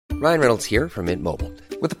Ryan Reynolds here from Mint Mobile.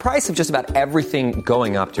 With the price of just about everything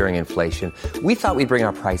going up during inflation, we thought we'd bring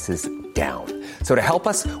our prices down. So to help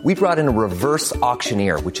us, we brought in a reverse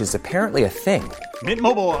auctioneer, which is apparently a thing. Mint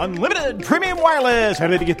Mobile Unlimited Premium Wireless. How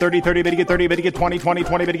to get 30, 30, bit to get 30, bit to get 20, 20,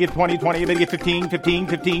 20, bit to get 20, 20, bit to get 15, 15,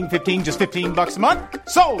 15, 15, just $15 a month?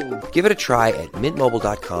 Sold! Give it a try at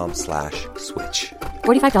mintmobile.com/switch.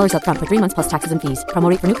 $45 up front for 3 months plus taxes and fees. Promo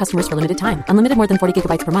rate for new customers for limited time. Unlimited more than 40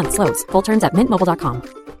 gigabytes per month. Slows full terms at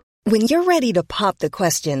mintmobile.com. When you're ready to pop the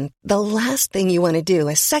question, the last thing you want to do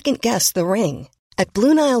is second-guess the ring. At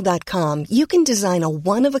BlueNile.com, you can design a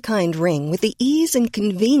one-of-a-kind ring with the ease and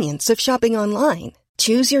convenience of shopping online.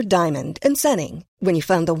 Choose your diamond and setting. When you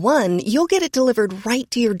find the one, you'll get it delivered right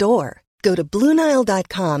to your door. Go to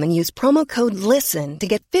BlueNile.com and use promo code LISTEN to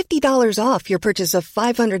get $50 off your purchase of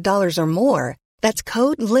 $500 or more. That's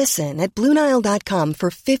code LISTEN at BlueNile.com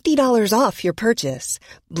for $50 off your purchase.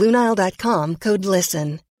 BlueNile.com, code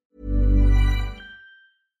LISTEN.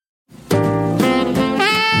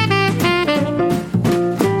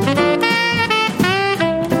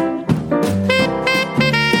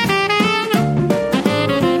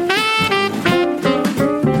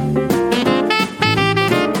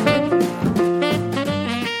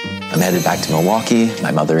 I'm headed back to Milwaukee.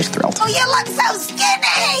 My mother is thrilled. Oh, you look so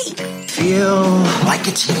skinny! Feel like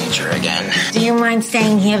a teenager again. Do you mind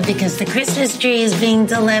staying here because the Christmas tree is being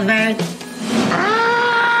delivered?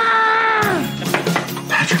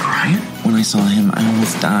 Patrick Ryan? When I saw him, I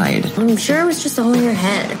almost died. I'm sure it was just all in your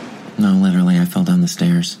head. No, literally, I fell down the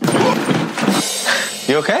stairs.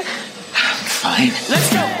 You okay? Fine.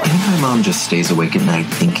 Let's go! I think my mom just stays awake at night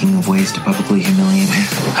thinking of ways to publicly humiliate me.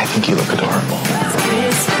 I think you look adorable.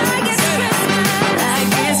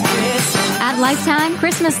 At Lifetime,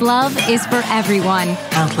 Christmas love is for everyone.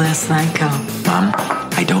 How'd last night go? Mom,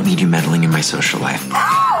 I don't need you meddling in my social life.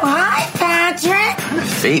 Oh, hi, Patrick!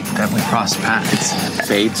 Fate that we cross paths.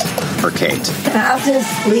 Fate for Kate. I'll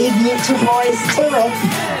just leave you two boys to it.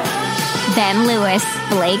 Ben Lewis,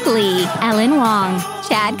 Blake Lee, Ellen Wong,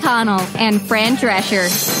 Chad Connell, and Fran Drescher.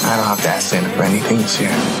 I don't have to ask Santa for anything this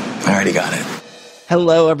year. I already got it.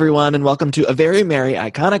 Hello, everyone, and welcome to a very merry,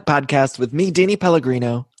 iconic podcast with me, Danny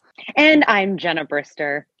Pellegrino. And I'm Jenna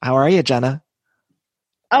Brister. How are you, Jenna?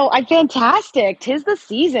 Oh, I'm fantastic. 'Tis the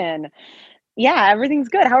season. Yeah, everything's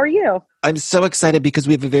good. How are you? I'm so excited because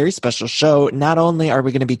we have a very special show. Not only are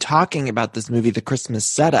we going to be talking about this movie, The Christmas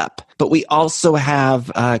Setup, but we also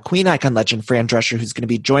have Queen icon legend Fran Drescher, who's going to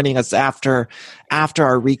be joining us after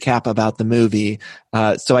our recap about the movie.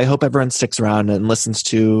 So I hope everyone sticks around and listens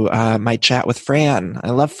to my chat with Fran.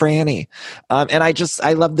 I love Franny. And I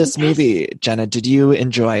love this movie. Jenna, did you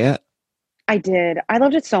enjoy it? I did. I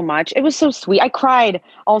loved it so much. It was so sweet. I cried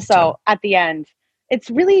also at the end. It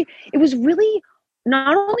was really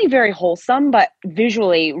not only very wholesome, but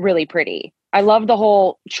visually really pretty. I love the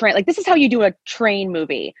whole train. Like, this is how you do a train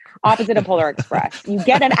movie, opposite of Polar Express. You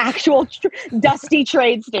get an actual dusty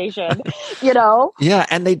train station, you know? Yeah,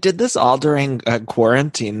 and they did this all during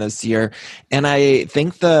quarantine this year. And I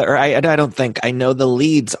think I know the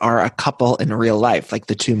leads are a couple in real life, like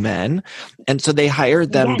the two men. And so they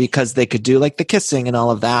hired them because they could do like the kissing and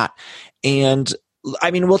all of that. And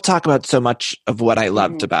I mean, we'll talk about so much of what I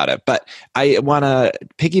loved about it, but I want to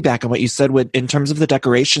piggyback on what you said in terms of the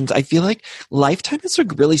decorations. I feel like Lifetime has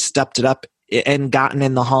really stepped it up and gotten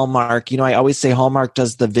in the Hallmark. You know, I always say Hallmark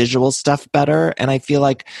does the visual stuff better, and I feel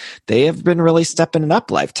like they have been really stepping it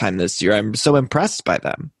up Lifetime this year. I'm so impressed by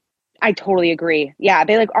them. I totally agree. Yeah,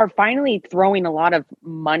 they are finally throwing a lot of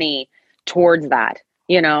money towards that.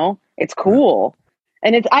 You know, it's cool,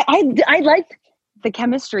 and I liked the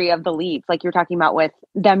chemistry of the leads, like you're talking about with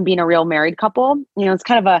them being a real married couple. You know, it's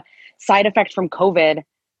kind of a side effect from COVID,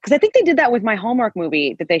 because I think they did that with my Hallmark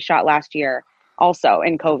movie that they shot last year also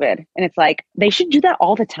in COVID. And it's like, they should do that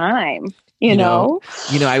all the time. You know,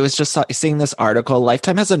 I was just seeing this article.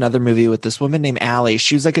 Lifetime has another movie with this woman named Allie.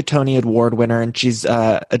 She's like a Tony Award winner, and she's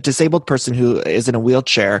a disabled person who is in a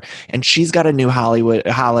wheelchair. And she's got a new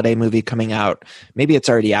holiday movie coming out. Maybe it's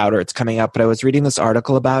already out or it's coming out. But I was reading this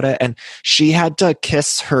article about it, and she had to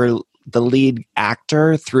kiss the lead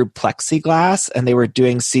actor through plexiglass, and they were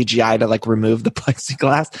doing CGI to like remove the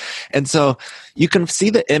plexiglass. And so you can see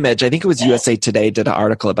the image. I think it was USA Today did an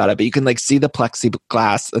article about it, but you can like see the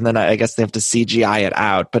plexiglass, and then I guess they have to CGI it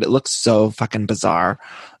out, but it looks so fucking bizarre.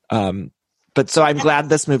 But so I'm glad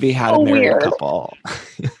this movie had a married couple.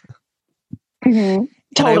 Mm-hmm.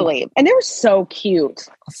 Totally. And they were so cute.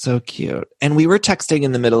 So cute. And we were texting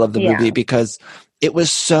in the middle of the movie because it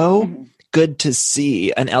was so good to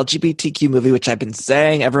see an LGBTQ movie, which I've been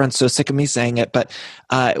saying, everyone's so sick of me saying it, but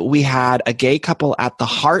we had a gay couple at the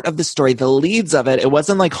heart of the story, the leads of it. It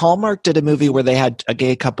wasn't like Hallmark did a movie where they had a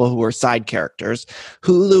gay couple who were side characters.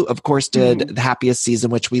 Hulu, of course, did The Happiest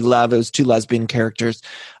Season, which we love. It was two lesbian characters.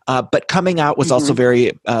 But Coming Out was also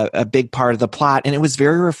very a big part of the plot. And it was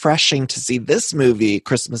very refreshing to see this movie,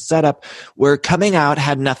 Christmas Setup, where Coming Out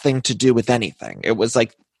had nothing to do with anything. It was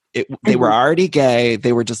like they were already gay.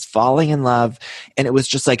 They were just falling in love. And it was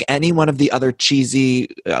just like any one of the other cheesy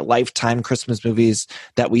Lifetime Christmas movies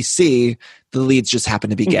that we see, the leads just happen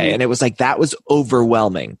to be gay. And it was like, that was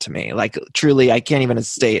overwhelming to me. Like, truly, I can't even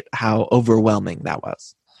state how overwhelming that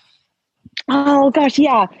was. Oh gosh,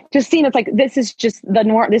 yeah. Just seeing it's like, this is just the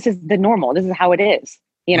norm. This is the normal. This is how it is.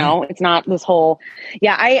 You know, it's not this whole,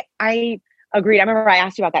 I agreed. I remember I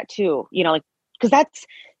asked you about that too, you know, like, cause that's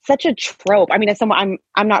such a trope. I mean, as someone,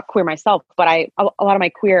 I'm not queer myself, but a lot of my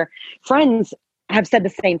queer friends have said the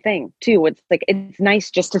same thing too. It's like, it's nice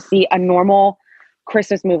just to see a normal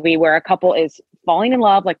Christmas movie where a couple is falling in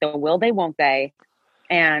love, like the will they, won't they.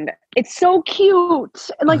 And it's so cute.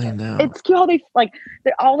 And like, it's cute how they like,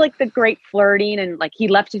 they're all like the great flirting, and like he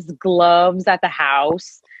left his gloves at the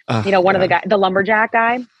house. You know, one of the guy, the lumberjack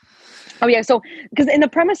guy. Oh yeah. So, because in the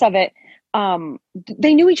premise of it,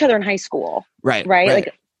 they knew each other in high school. Right.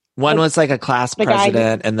 Like one was like a class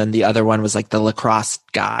president, and then the other one was like the lacrosse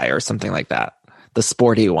guy or something like that. The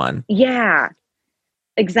sporty one. Yeah,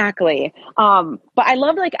 exactly. But I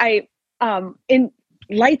love, like, in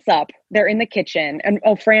Lights Up, they're in the kitchen, and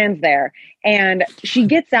Fran's there, and she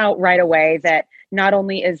gets out right away that not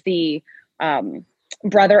only is the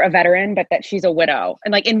brother a veteran, but that she's a widow.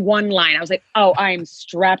 And like in one line, I was like, oh, I'm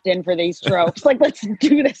strapped in for these tropes. Like, let's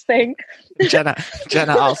do this thing. Jenna,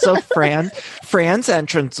 also Fran's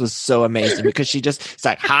entrance was so amazing because she just, it's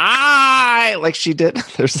like, hi, like she did.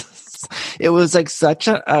 It was like such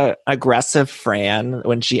a aggressive Fran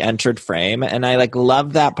when she entered frame, and I like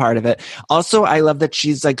love that part of it. Also, I love that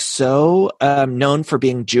she's like so known for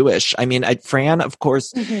being Jewish. I mean, Fran, of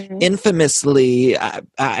course, infamously,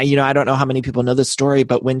 you know, I don't know how many people know this story,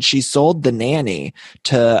 but when she sold The Nanny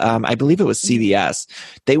to, I believe it was CBS,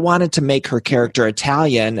 they wanted to make her character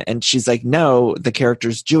Italian, and she's like, no, the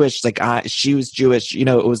character's Jewish. Like, she was Jewish. You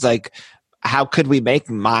know, it was like, how could we make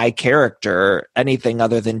my character anything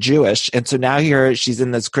other than Jewish? And so now here she's in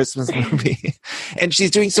this Christmas movie and she's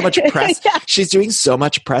doing so much press. She's doing so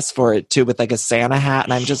much press for it too, with like a Santa hat.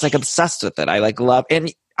 And I'm just like obsessed with it. I like love,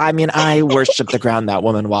 and I mean, I worship the ground that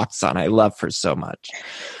woman walks on. I love her so much.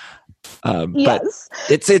 But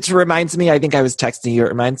it reminds me, I think I was texting you, it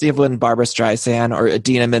reminds me of when Barbara Streisand or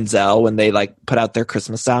Idina Menzel, when they like put out their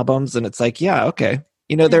Christmas albums, and it's like, yeah, okay.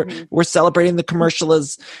 You know, we're celebrating the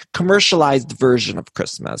commercialized version of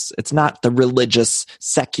Christmas. It's not the religious,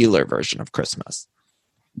 secular version of Christmas.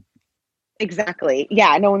 Exactly.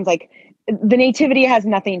 Yeah. No one's like, the nativity has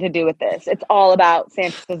nothing to do with this. It's all about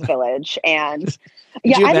Santa's village. And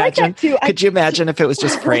yeah, I like that too. Could you imagine if it was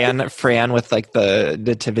just Fran with like the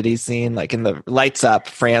nativity scene, like in the Lights Up,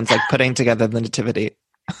 Fran's like putting together the nativity.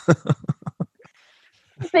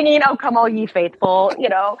 Singing, "Oh Come All Ye Faithful," you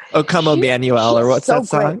know. "Oh Come Emmanuel," or what's that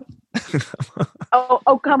song?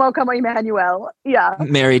 oh come Emmanuel. Yeah.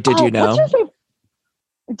 Mary, did you know?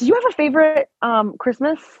 Do you have a favorite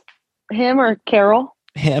Christmas hymn or carol?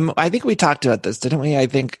 Hymn. I think we talked about this, didn't we? I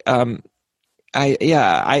think my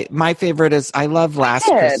favorite is, I love Last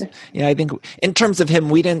Christmas. Yeah, I think in terms of hymn,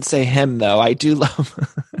 we didn't say hymn though. I do love.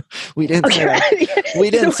 we didn't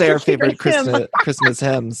say our favorite Christmas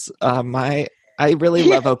hymns. I really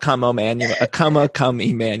love "O Come Emmanuel," "O Come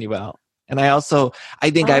Emmanuel," and I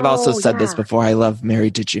think I've also said this before. I love "Mary,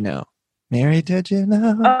 Did You Know?" Mary, did you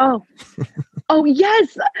know? Oh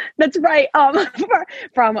yes, that's right.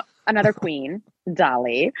 From another queen,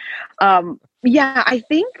 Dolly. Yeah, I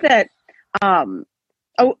think that.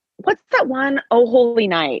 What's that one? "Oh Holy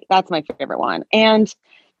Night." That's my favorite one. And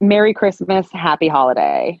 "Merry Christmas, Happy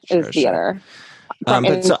Holiday" is the other. From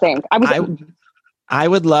NSYNC. I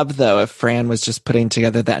would love, though, if Fran was just putting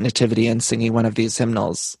together that nativity and singing one of these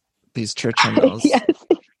hymnals, these church hymnals. Yes.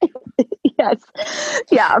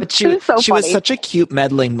 Yeah. But she was such a cute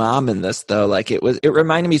meddling mom in this, though. Like it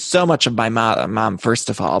reminded me so much of my mom, first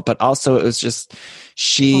of all, but also it was just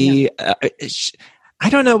she I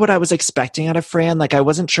don't know what I was expecting out of Fran. Like, I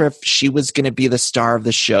wasn't sure if she was going to be the star of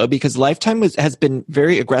the show, because Lifetime has been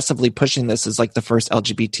very aggressively pushing this as like the first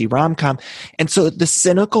LGBT rom-com. And so the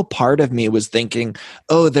cynical part of me was thinking,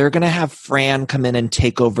 oh, they're going to have Fran come in and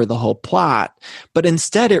take over the whole plot. But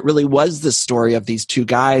instead, it really was the story of these two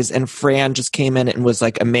guys. And Fran just came in and was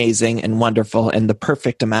like amazing and wonderful and the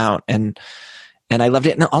perfect amount. And And I loved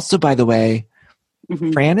it. And also, by the way,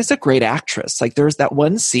 Fran is a great actress. Like, there was that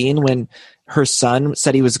one scene when her son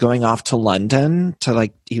said he was going off to London to,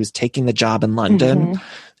 like, he was taking the job in London.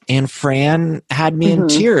 And Fran had me in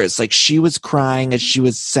tears. Like, she was crying as she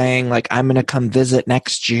was saying, like, I'm going to come visit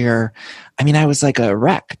next year. I mean, I was like a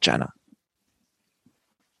wreck, Jenna.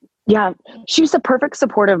 Yeah. She was a perfect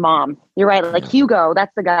supportive mom. You're right. Like Hugo,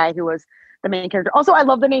 that's the guy who was the main character. Also, I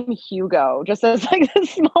love the name Hugo, just as like a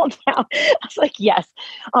small town. I was like, yes.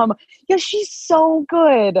 Yeah, she's so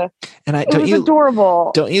good. And it was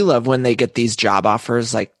adorable. Don't you love when they get these job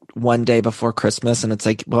offers like one day before Christmas, and it's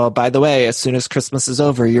like, well, by the way, as soon as Christmas is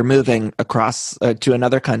over, you're moving across to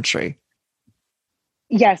another country.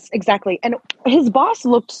 Yes, exactly. And his boss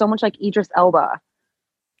looked so much like Idris Elba.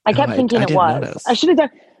 I kept thinking it was. Notice.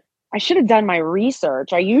 I should have done my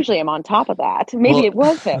research. I usually am on top of that. Maybe it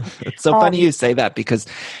was him. It's so funny you say that, because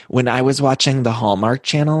when I was watching the Hallmark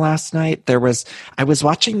Channel last night, I was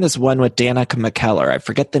watching this one with Danica McKellar. I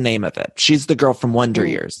forget the name of it. She's the girl from Wonder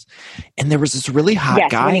Years. And there was this really hot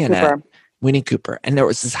guy in it. Winnie Cooper. And there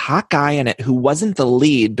was this hot guy in it who wasn't the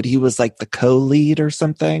lead, but he was like the co-lead or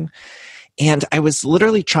something. And I was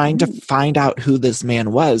literally trying to find out who this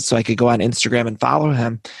man was so I could go on Instagram and follow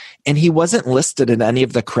him. And he wasn't listed in any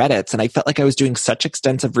of the credits. And I felt like I was doing such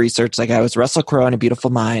extensive research. Like, I was Russell Crowe in A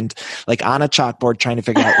Beautiful Mind, like on a chalkboard trying to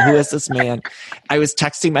figure out who is this man. I was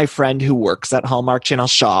texting my friend who works at Hallmark Channel,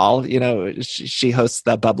 Shawl. You know, she hosts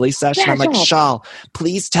the Bubbly Session. I'm like, Shawl,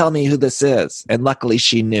 please tell me who this is. And luckily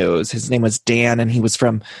she knew. His name was Dan, and he was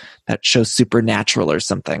from that show Supernatural or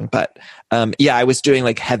something. But yeah, I was doing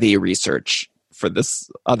like heavy research for this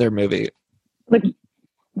other movie. Like,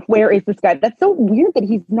 where is this guy? That's so weird that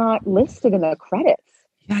he's not listed in the credits.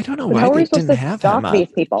 Yeah, I don't know why they didn't have him.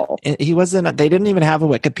 These people. He wasn't. They didn't even have a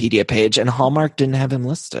Wikipedia page, and Hallmark didn't have him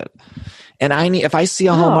listed. And if I see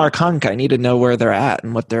a Hallmark hunk, I need to know where they're at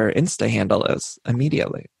and what their Insta handle is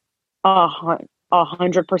immediately.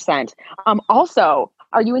 100%. Also,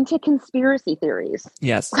 are you into conspiracy theories?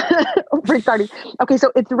 Yes. Regarding, okay,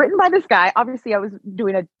 so it's written by this guy. Obviously, I was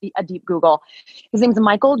doing a deep Google. His name's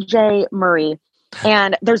Michael J. Murray,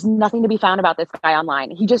 and there's nothing to be found about this guy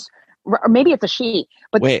online. He just, or maybe it's a she.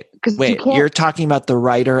 But wait, you're talking about the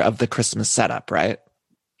writer of the Christmas setup, right?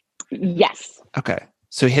 Yes. Okay,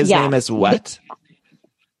 so his name is what?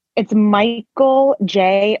 It's Michael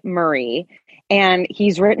J. Murray, and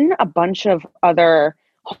he's written a bunch of other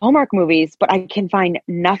Hallmark movies, but I can find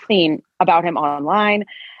nothing about him online.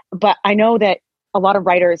 But I know that a lot of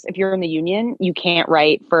writers, if you're in the union, you can't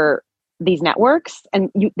write for these networks,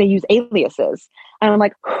 and they use aliases. And I'm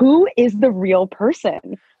like, who is the real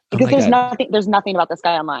person? Because there's nothing about this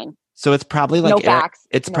guy online. So it's probably like no facts.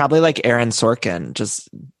 Probably like Aaron Sorkin just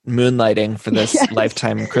moonlighting for this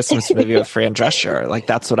Lifetime Christmas movie with Fran Drescher. Like,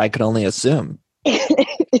 that's what I could only assume.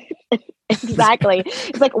 Exactly.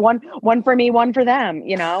 It's like one for me, one for them,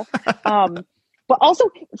 you know? But also,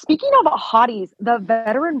 speaking of hotties, the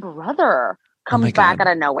veteran brother comes back out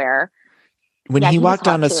of nowhere. When he walked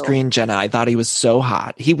on the screen, Jenna, I thought he was so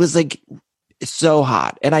hot. He was like so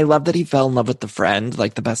hot. And I love that he fell in love with the friend,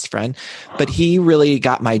 like the best friend. But he really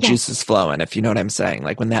got my juices flowing, if you know what I'm saying.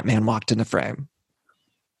 Like, when that man walked into frame.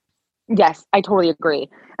 Yes, I totally agree.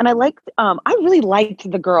 And I really liked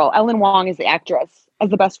the girl. Ellen Wong is the actress, as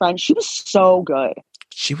the best friend. She was so good.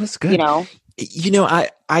 She was good. You know,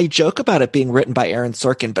 I joke about it being written by Aaron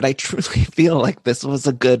Sorkin, but I truly feel like this was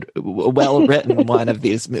a good, well-written one of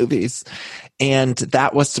these movies. And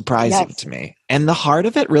that was surprising to me. And the heart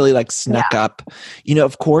of it really like snuck up. You know,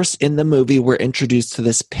 of course, in the movie, we're introduced to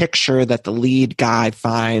this picture that the lead guy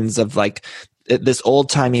finds of like this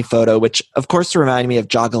old-timey photo, which of course reminded me of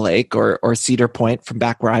Jogga Lake or Cedar Point from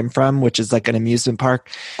back where I'm from, which is like an amusement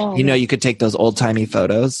park. You could take those old-timey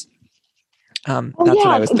photos. That's what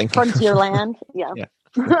I was thinking. Frontierland.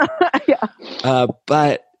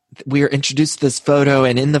 But we are introduced to this photo,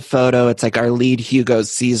 and in the photo, it's like our lead Hugo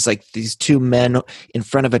sees like these two men in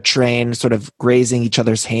front of a train sort of grazing each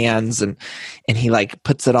other's hands, and he like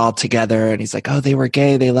puts it all together, and he's like, oh, they were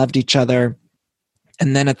gay, they loved each other.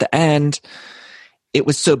 And then at the end, it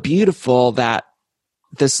was so beautiful that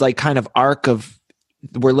this like kind of arc of,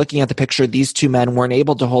 we're looking at the picture, these two men weren't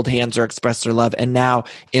able to hold hands or express their love. And now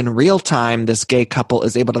in real time, this gay couple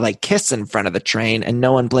is able to like kiss in front of the train and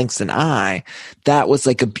no one blinks an eye. That was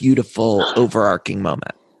like a beautiful overarching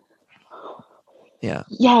moment. Yeah.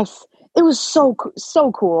 Yes. It was so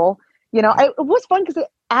cool. You know, it was fun because it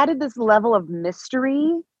added this level of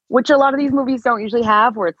mystery, which a lot of these movies don't usually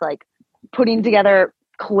have, where it's like putting together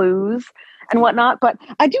clues and whatnot. But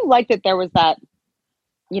I do like that there was that,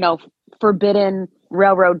 you know, forbidden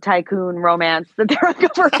railroad tycoon romance that they're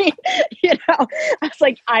uncovering. You know, I was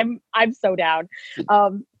like, I'm so down.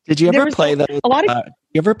 Did you ever play those?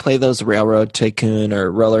 You ever play those railroad tycoon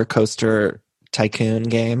or roller coaster tycoon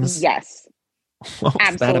games? Yes,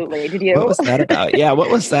 absolutely. Did you? What was that about? Yeah, what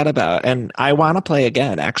was that about? And I want to play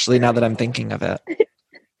again. Actually, now that I'm thinking of it.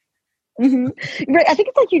 Right. I think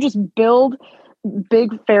it's like you just build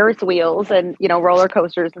big Ferris wheels and, you know, roller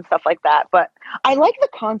coasters and stuff like that. But I like the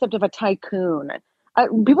concept of a tycoon.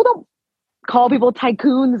 People don't call people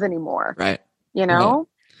tycoons anymore. Right. You know? Right.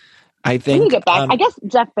 I think. Get back. I guess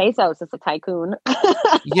Jeff Bezos is a tycoon.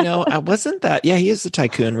 You know, wasn't that? Yeah, he is a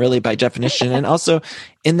tycoon, really, by definition. And also,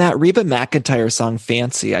 in that Reba McEntire song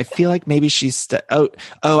 "Fancy," I feel like maybe she's.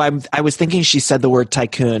 I was thinking she said the word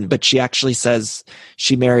tycoon, but she actually says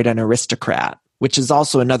she married an aristocrat, which is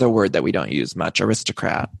also another word that we don't use much.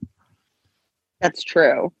 Aristocrat. That's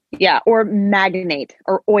true. Yeah, or magnate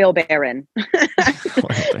or oil baron.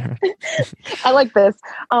 I like this.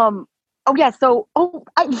 Oh yeah. So,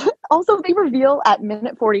 also they reveal at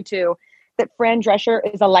minute 42 that Fran Drescher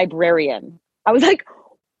is a librarian. I was like,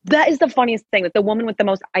 that is the funniest thing, that the woman with the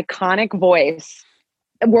most iconic voice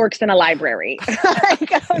works in a library.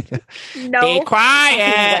 No, be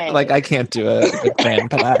quiet. Like, I can't do a good fan,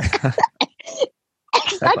 but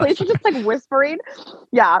exactly. She's just like whispering.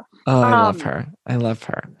 Yeah. Oh, I love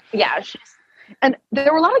her. Yeah. And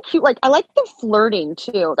there were a lot of cute, like, I like the flirting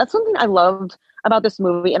too. That's something I loved about this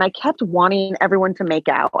movie, and I kept wanting everyone to make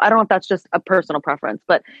out. I don't know if that's just a personal preference,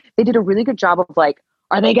 but they did a really good job of like,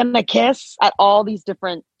 are they gonna kiss at all these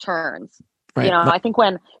different turns? Right. You know, I think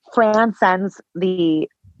when Fran sends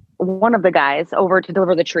one of the guys over to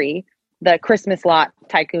deliver the tree, the Christmas lot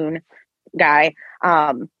tycoon guy,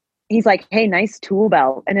 he's like, hey, nice tool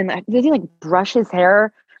belt. And then does he like brush his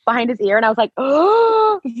hair behind his ear? And I was like,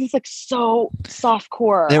 oh, this is like so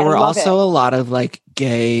softcore. There were also a lot of like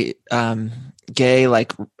gay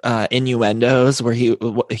like innuendos where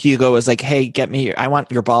Hugo was like, hey, I want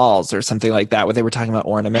your balls or something like that, where they were talking about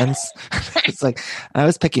ornaments. It's like, I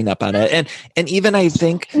was picking up on it. And even I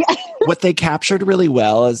think what they captured really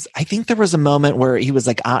well is, I think there was a moment where he was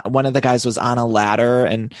like, one of the guys was on a ladder,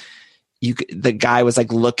 and the guy was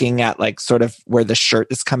like looking at like sort of where the shirt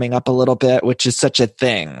is coming up a little bit, which is such a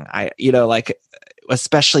thing. Like,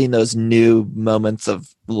 especially in those new moments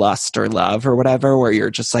of lust or love or whatever, where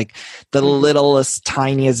you're just like the littlest,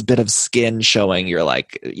 tiniest bit of skin showing, you're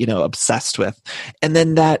like, obsessed with. And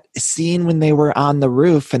then that scene when they were on the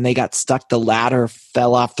roof and they got stuck, the ladder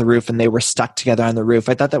fell off the roof and they were stuck together on the roof.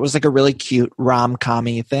 I thought that was like a really cute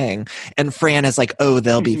rom-com-y thing. And Fran is like, oh,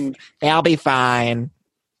 they'll be fine.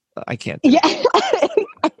 I can't. Yeah,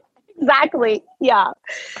 exactly. Yeah.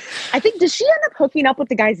 I think, does she end up hooking up with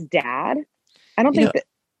the guy's dad? I don't think that.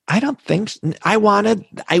 I don't think.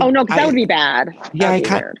 Oh no, because that would be bad. Yeah,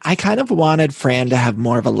 I kind of wanted Fran to have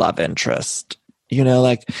more of a love interest.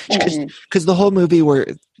 Like, because the whole movie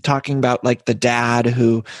we're talking about like the dad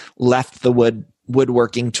who left the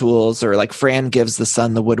woodworking tools, or like Fran gives the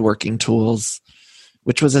son the woodworking tools,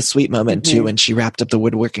 which was a sweet moment too when she wrapped up the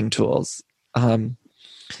woodworking tools.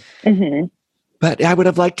 But I would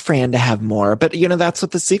have liked Fran to have more. But that's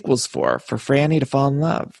what the sequel's for Franny to fall in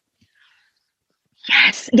love.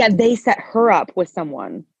 Yes. Yeah, they set her up with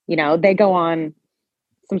someone. They go on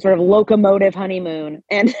some sort of locomotive honeymoon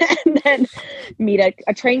and then meet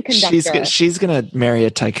a train conductor. She's going to marry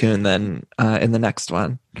a tycoon then in the next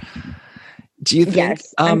one. Do you think?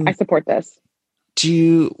 Yes, I support this.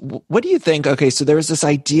 What do you think? Okay, so there was this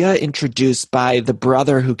idea introduced by the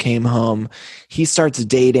brother who came home. He starts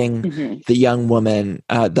dating the young woman,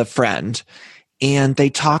 the friend, and they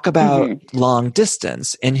talk about long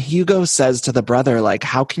distance. And Hugo says to the brother, like,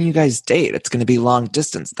 how can you guys date? It's going to be long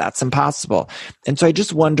distance. That's impossible. And so I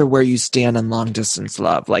just wonder where you stand on long distance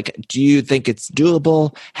love. Like, do you think it's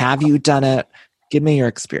doable? Have you done it? Give me your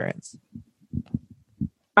experience.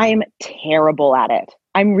 I am terrible at it.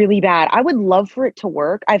 I'm really bad. I would love for it to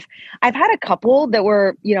work. I've had a couple that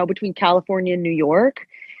were, between California and New York,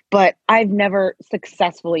 but I've never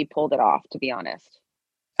successfully pulled it off, to be honest.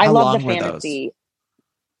 I love the fantasy.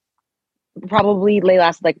 Probably they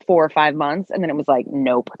lasted like 4 or 5 months, and then it was like,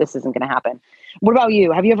 nope, this isn't going to happen. What about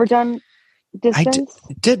you? Have you ever done distance?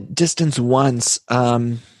 I did distance once.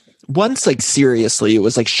 Once, like, seriously, it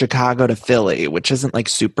was like Chicago to Philly, which isn't like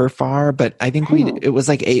super far, but I think it was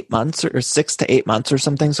like 8 months or 6 to 8 months or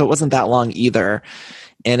something. So it wasn't that long either.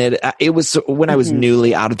 And it was when I was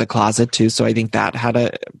newly out of the closet too. So I think that had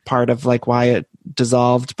a part of like why it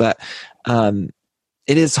dissolved, but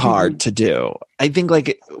it is hard to do. I think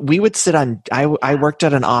like we would sit on, I worked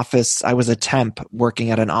at an office. I was a temp working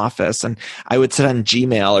at an office, and I would sit on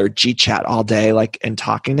Gmail or GChat all day, like, and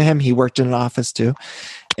talking to him. He worked in an office too.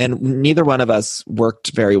 And neither one of us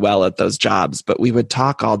worked very well at those jobs, but we would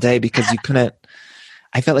talk all day because you couldn't,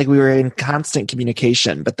 I felt like we were in constant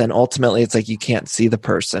communication, but then ultimately it's like you can't see the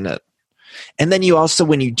person. And then you also,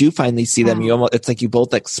 when you do finally see them, it's like you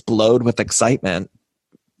both explode with excitement,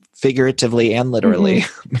 figuratively and literally,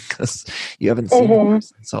 because you haven't seen them in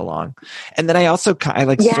so long. And then I also,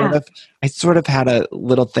 I sort of had a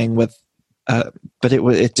little thing with, but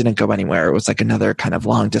it didn't go anywhere. It was like another kind of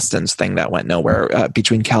long distance thing that went nowhere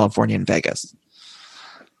between California and Vegas.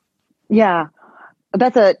 Yeah,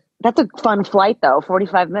 that's a fun flight though.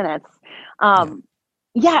 45 minutes.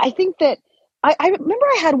 I think that I remember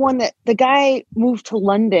I had one that the guy moved to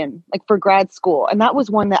London like for grad school, and that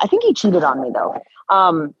was one that I think he cheated on me though.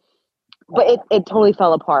 But it totally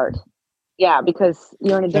fell apart. Yeah, because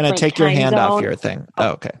you're in a different time zone. Take your hand off your thing.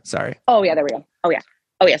 Oh, okay. Sorry. Oh yeah, there we go. Oh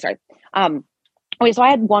yeah. Sorry. So I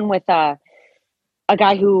had one with a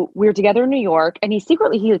guy who we were together in New York, and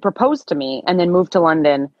he proposed to me and then moved to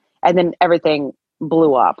London, and then everything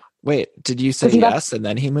blew up. Wait, did you say yes and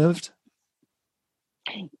then he moved?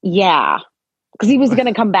 Yeah, because he was going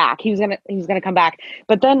to come back. He was going to come back,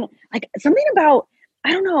 but then like something about,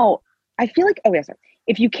 I don't know. I feel like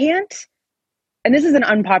if you can't, and this is an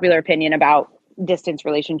unpopular opinion about distance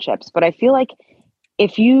relationships, but I feel like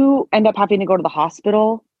if you end up having to go to the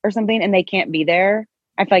hospital or something and they can't be there,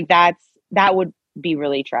 I feel like that would be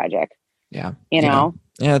really tragic. Yeah. You know?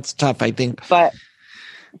 Yeah, it's tough, I think. But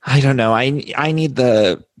I don't know. I need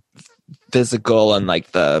the physical and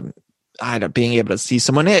like being able to see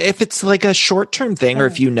someone. If it's like a short-term thing or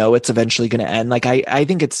if you know it's eventually going to end, like I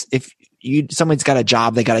think it's, if someone's got a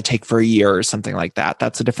job they got to take for a year or something like that,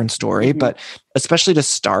 that's a different story. But especially to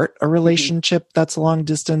start a relationship that's long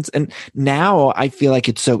distance. And now I feel like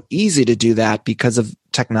it's so easy to do that because of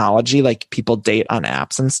technology, like people date on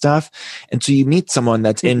apps and stuff. And so you meet someone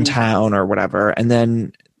that's in town or whatever, and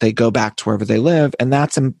then they go back to wherever they live. And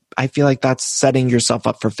I feel like that's setting yourself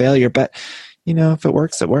up for failure. But if it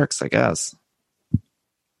works, it works, I guess.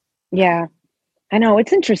 Yeah, I know.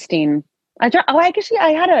 It's interesting. I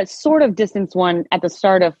had a sort of distance one at the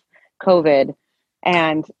start of COVID,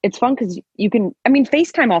 and it's fun because you can,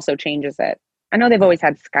 FaceTime also changes it. I know they've always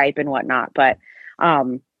had Skype and whatnot, but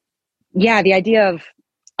the idea of,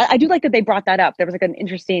 I do like that they brought that up. There was like an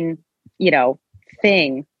interesting,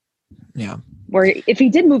 thing. Yeah. Where if he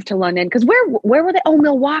did move to London, because where were they? Oh,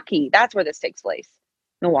 Milwaukee. That's where this takes place.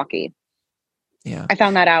 Milwaukee. Yeah. I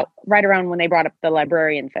found that out right around when they brought up the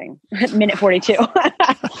librarian thing, minute 42.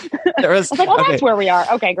 I was like, that's where we are.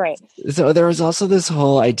 Okay, great. So there was also this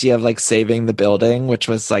whole idea of like saving the building, which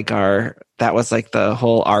was like that was like the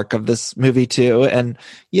whole arc of this movie too. And,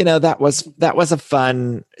 that was a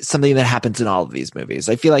fun, something that happens in all of these movies.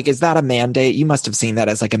 I feel like, is that a mandate? You must have seen that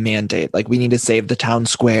as like a mandate. Like we need to save the town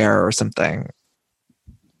square or something.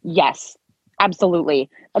 Yes, absolutely.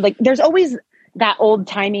 Like there's always that old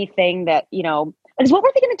timey thing that, is what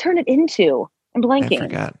were they going to turn it into? I'm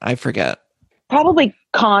blanking. I forget. Probably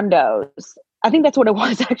condos. I think that's what it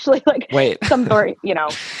was actually. Like some sort,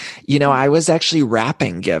 I was actually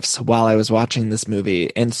wrapping gifts while I was watching this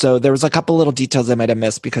movie. And so there was a couple little details I might have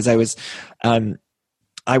missed because I was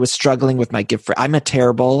struggling with my gift. I'm a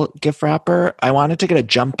terrible gift wrapper. I wanted to get a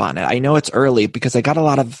jump on it. I know it's early because I got a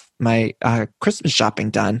lot of my Christmas shopping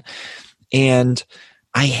done, and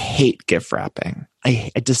I hate gift wrapping.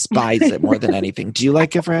 I despise it more than anything. Do you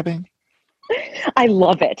like gift wrapping? I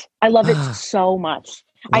love it. I love it so much.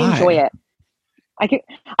 Why? I enjoy it.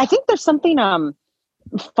 I think there's something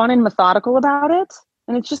fun and methodical about it,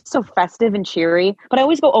 and it's just so festive and cheery. But I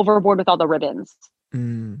always go overboard with all the ribbons.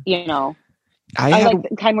 I like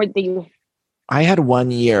the kind where I had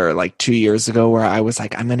 1 year, like 2 years ago, where I was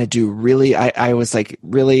like, I'm going to do really, I was like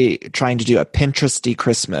really trying to do a Pinteresty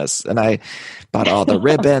Christmas, and I bought all the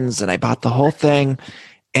ribbons and I bought the whole thing.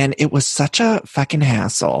 And it was such a fucking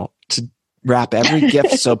hassle to wrap every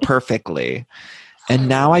gift so perfectly. And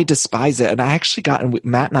now I despise it. And I actually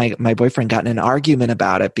Matt and my boyfriend got in an argument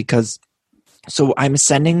about it because, so I'm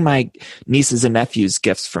sending my nieces and nephews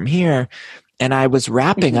gifts from here. And I was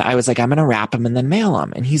wrapping, I was like, I'm going to wrap them and then mail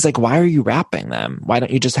them. And he's like, why are you wrapping them? Why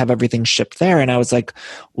don't you just have everything shipped there? And I was like,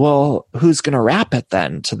 well, who's going to wrap it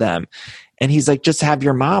then to them? And he's like, just have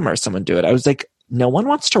your mom or someone do it. I was like, no one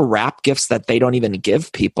wants to wrap gifts that they don't even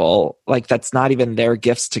give people. Like, that's not even their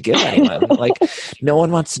gifts to give anyone. Like, no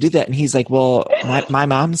one wants to do that. And he's like, well, my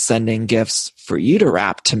mom's sending gifts for you to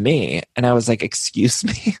wrap to me. And I was like, excuse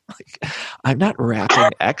me? Like, I'm not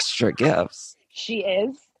wrapping extra gifts. She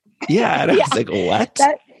is. Yeah. And I was like, what?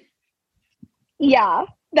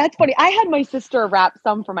 That's funny. I had my sister wrap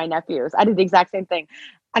some for my nephews. I did the exact same thing.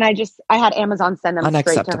 And I had Amazon send them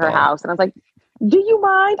straight to her house. And I was like, do you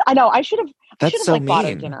mind? I know. I should have so like bought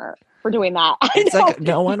her mean. dinner for doing that. It's like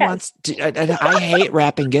no one wants to. I hate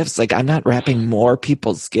wrapping gifts. Like, I'm not wrapping more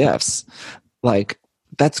people's gifts. Like,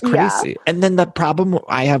 that's crazy. Yeah. And then the problem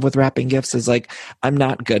I have with wrapping gifts is like, I'm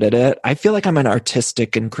not good at it. I feel like I'm an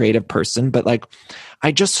artistic and creative person, but like,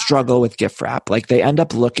 I just struggle with gift wrap. Like, they end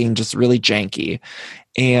up looking just really janky.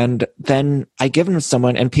 And then I give them to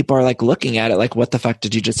someone and people are like looking at it like, what the fuck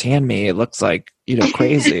did you just hand me? It looks like,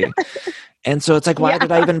 crazy. And so it's like, why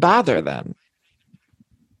did I even bother then?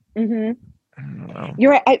 Mm-hmm. I don't know.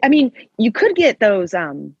 You're right. I mean, you could get those,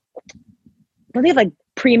 don't they have like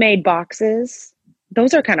pre-made boxes?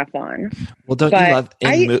 Those are kind of fun. Well, don't you love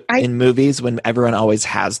in movies when everyone always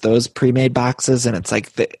has those pre-made boxes, and it's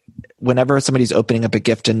like whenever somebody's opening up a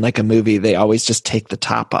gift in like a movie, they always just take the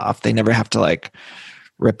top off. They never have to like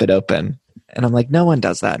rip it open. And I'm like, no one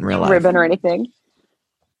does that in real life. Ribbon or anything.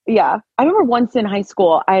 Yeah. I remember once in high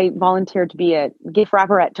school, I volunteered to be a gift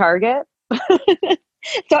wrapper at Target.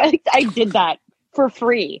 So I did that for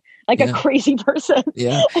free. Like a crazy person.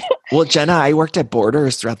 Yeah. Well, Jenna, I worked at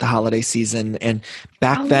Borders throughout the holiday season. And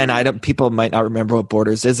back then, people might not remember what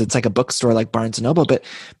Borders is. It's like a bookstore like Barnes & Noble, but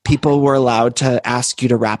people were allowed to ask you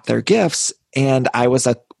to wrap their gifts. And I was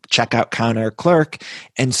a checkout counter clerk.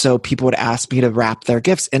 And so people would ask me to wrap their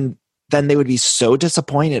gifts. And then they would be so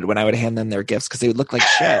disappointed when I would hand them their gifts because they would look like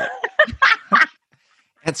shit.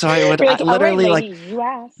 And so I would literally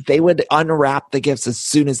they would unwrap the gifts as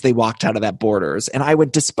soon as they walked out of that Borders. And I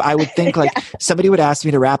would think like somebody would ask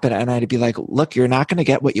me to wrap it and I'd be like, look, you're not going to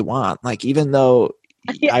get what you want. Like, even though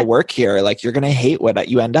I work here, like you're going to hate what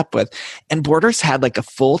you end up with. And Borders had like a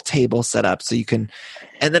full table set up so you can,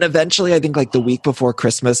 and then eventually I think like the week before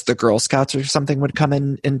Christmas, the Girl Scouts or something would come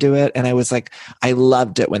in and do it. And I was like, I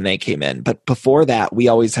loved it when they came in. But before that, we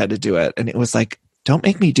always had to do it. And it was like, don't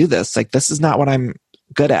make me do this. Like, this is not what I'm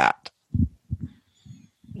good at.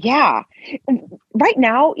 Yeah. Right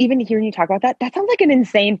now, even hearing you talk about that sounds like an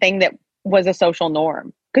insane thing that was a social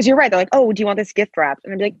norm. Because you're right. They're like, oh, do you want this gift wrapped?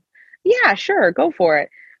 And I'd be like, yeah, sure, go for it.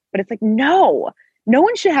 But it's like, no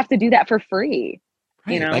one should have to do that for free.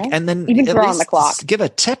 Right. Like, and then even throw on the clock. Give a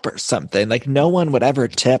tip or something. Like, no one would ever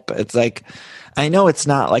tip. It's like, I know it's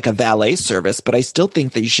not like a valet service, but I still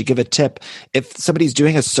think that you should give a tip if somebody's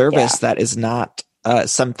doing a service that is not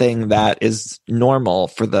something that is normal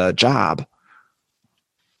for the job.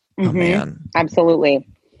 Mm-hmm. Oh man, absolutely.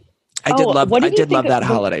 I did love that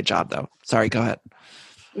holiday job though. Sorry, go ahead.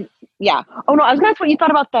 Yeah. Oh no, I was going to ask what you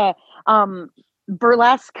thought about the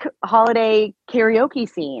burlesque holiday karaoke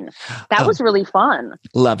scene. That was really fun.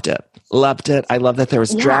 Loved it. I love that there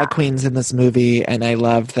was drag queens in this movie, and I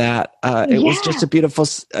love that it was just a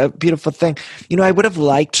beautiful thing. I would have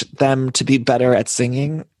liked them to be better at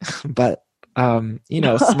singing, but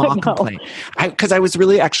small complaint. Because I was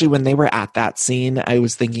really actually, when they were at that scene, I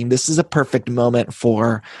was thinking this is a perfect moment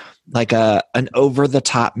for like an over the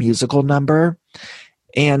top musical number.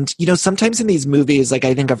 And, sometimes in these movies, like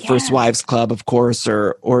I think of First Wives Club, of course,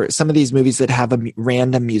 or some of these movies that have a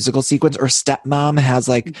random musical sequence, or Stepmom has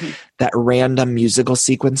like that random musical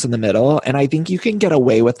sequence in the middle. And I think you can get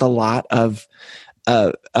away with a lot of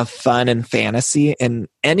fun and fantasy in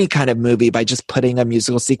any kind of movie by just putting a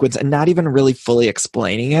musical sequence and not even really fully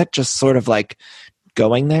explaining it, just sort of like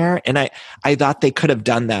going there. And I thought they could have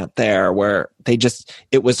done that there, where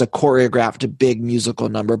it was a choreographed big musical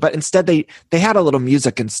number, but instead they had a little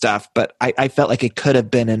music and stuff, but I felt like it could have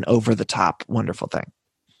been an over the top wonderful thing.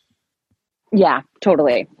 Yeah,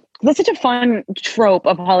 totally. That's such a fun trope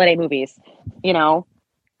of holiday movies,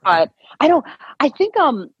 but I think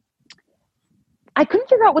I couldn't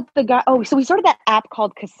figure out what the guy. Oh, so we started that app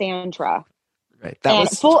called Cassandra. Right. That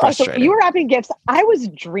was frustrating. So you were wrapping gifts. I was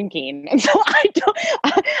drinking, and so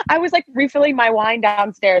I was like refilling my wine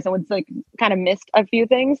downstairs, and was like kind of missed a few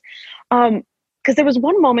things. Because there was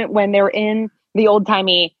one moment when they were in the old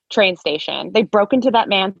timey train station. They broke into that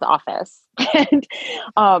man's office, and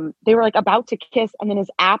they were like about to kiss, and then his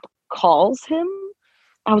app calls him.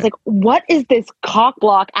 I was like, "What is this cock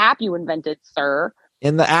block app you invented, sir?"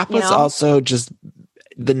 And the app was also just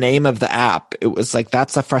the name of the app. It was like,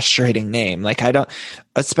 that's a frustrating name. Like,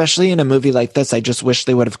 especially in a movie like this, I just wish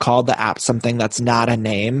they would have called the app something that's not a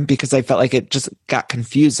name, because I felt like it just got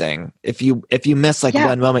confusing. If you miss like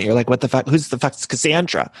one moment, you're like, what the fuck? Who's the fuck's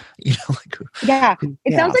Cassandra? It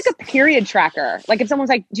sounds like a period tracker. Like if someone's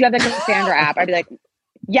like, do you have the Cassandra app? I'd be like,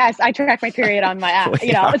 yes, I track my period on my app.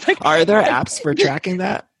 It's like, are there apps for tracking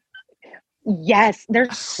that? Yes,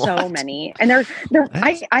 there's so many, and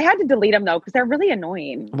I had to delete them though because they're really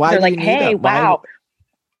annoying. Why they're do like, you need hey, them? wow.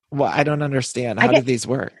 Well, I don't understand. How do these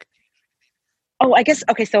work? Oh, I guess,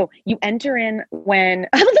 okay, so you enter in when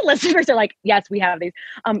the listeners are like, yes, we have these.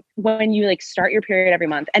 When you like start your period every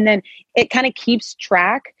month, and then it kind of keeps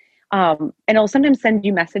track, and it'll sometimes send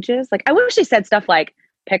you messages. Like, I wish they said stuff like,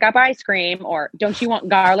 pick up ice cream, or don't you want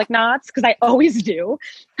garlic knots? Because I always do.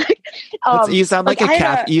 You sound like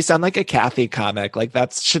you sound like a Kathy comic. Like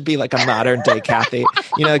that should be like a modern day Kathy.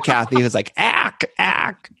 You know, Kathy who's like, ack.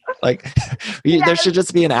 Like there should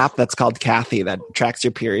just be an app that's called Kathy that tracks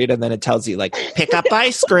your period, and then it tells you like, pick up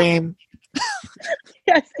ice cream.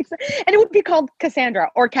 Yes, exactly. And it would be called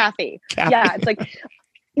Cassandra or Kathy. Yeah, it's like,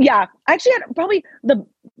 yeah. I actually had probably the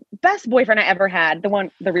best boyfriend I ever had,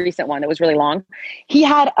 the recent one that was really long. He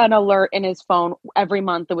had an alert in his phone every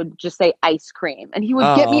month that would just say ice cream, and he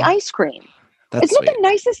would get me ice cream. Isn't that the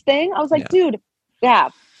nicest thing? I was like, dude, yeah,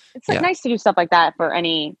 it's nice to do stuff like that for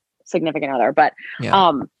any significant other. But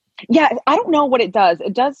I don't know what it does.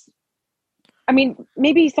 It does. I mean,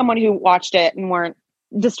 maybe someone who watched it and weren't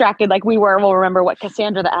distracted like we were will remember what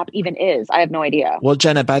Cassandra the app even is. I have no idea. Well,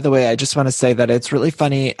 Jenna, by the way, I just want to say that it's really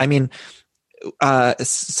funny. I mean,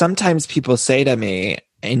 sometimes people say to me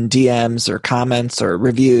in DMs or comments or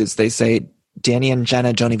reviews, they say, Danny and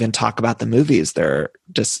Jenna don't even talk about the movies. They're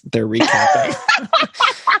recapping.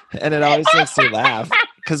 And it always makes me laugh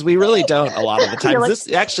because we really don't a lot of the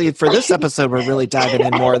times. For this episode, we're really diving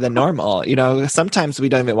in more than normal. You know, sometimes we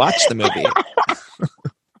don't even watch the movie.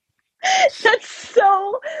 That's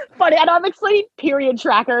so funny. And obviously period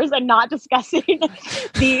trackers and not discussing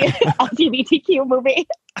the LGBTQ movie.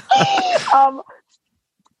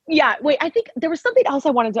 Wait, I think there was something else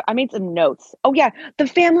I made some notes. Oh yeah, the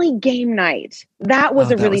family game night. That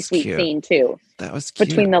was a really sweet scene too. That was cute.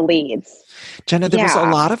 Between the leads. Jenna, there was a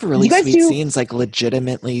lot of really sweet scenes, like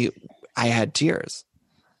legitimately I had tears.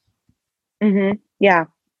 Mm-hmm. Yeah,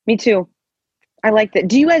 me too. I liked it.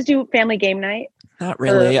 Do you guys do family game night? Not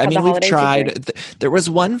really. I mean, we've tried. There was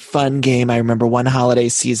one fun game. I remember one holiday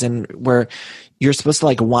season where you're supposed to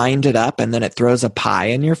like wind it up and then it throws a pie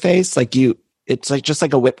in your face. It's like just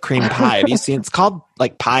like a whipped cream pie. Have you seen? It's called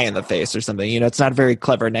like Pie in the Face or something. You know, it's not a very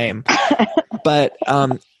clever name, but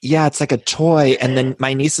it's like a toy. And then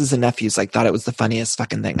my nieces and nephews thought it was the funniest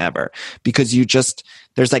fucking thing ever because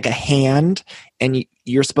there's like a hand and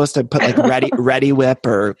you're supposed to put like ready whip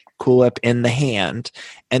or Cool Whip in the hand,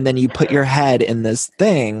 and then you put your head in this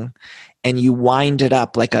thing and you wind it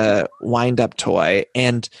up like a wind up toy,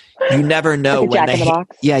 and you never know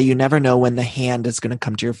you never know when the hand is going to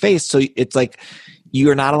come to your face. So it's like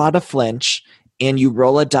you're not allowed to flinch, and you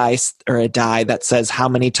roll a dice or a die that says how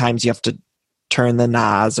many times you have to turn the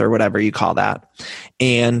nos or whatever you call that,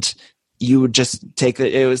 and you would just take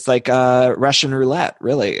it was like Russian roulette,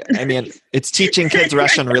 really. I mean, it's teaching kids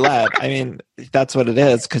Russian roulette. I mean, that's what it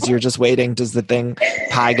is, because you're just waiting. Does the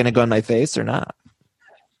pie going to go in my face or not?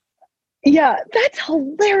 Yeah, that's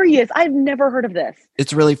hilarious. I've never heard of this.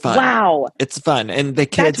 It's really fun. Wow. It's fun. And the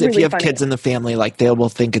kids, really if you have kids in the family, they will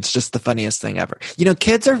think it's just the funniest thing ever. You know,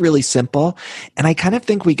 kids are really simple. And I kind of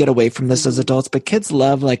think we get away from this as adults, but kids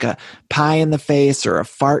love like a pie in the face or a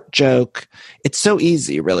fart joke. It's so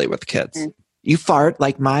easy, really, with kids. Mm. You fart,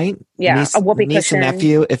 like my niece and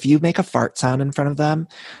nephew, if you make a fart sound in front of them,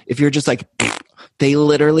 if you're just like, they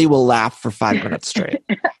literally will laugh for 5 minutes straight.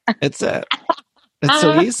 It's it. It's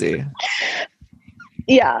so easy.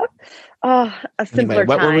 Yeah. A simpler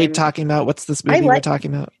what time. Were we talking about? What's this movie we're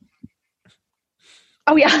talking about?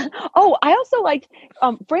 Oh, yeah. Oh, I also liked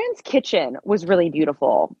Fran's kitchen was really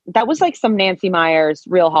beautiful. That was like some Nancy Meyers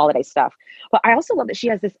real holiday stuff. But I also love that she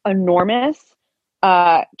has this enormous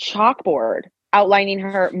chalkboard outlining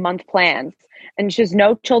her month plans. And she has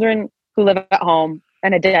no children who live at home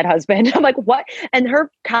and a dead husband. I'm like, what? And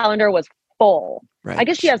her calendar was full. Right. I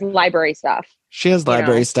guess she has library stuff. She has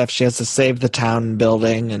library stuff. She has to save the town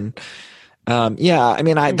building. And that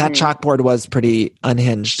chalkboard was pretty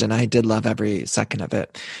unhinged, and I did love every second of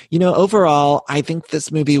it. You know, overall, I think this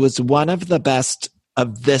movie was one of the best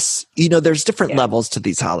of this. You know, there's different levels to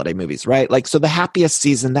these holiday movies, right? Like, so the Happiest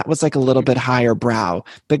Season, that was like a little bit higher brow,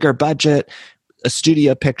 bigger budget, a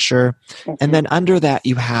studio picture. Mm-hmm. And then under that,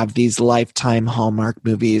 you have these Lifetime Hallmark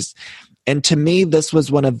movies. And to me, this was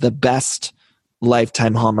one of the best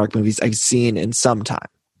Lifetime Hallmark movies I've seen in some time.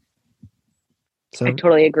 So I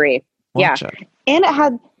totally agree. Yeah.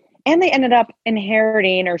 And they ended up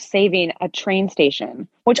inheriting or saving a train station,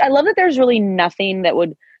 which I love that there's really nothing that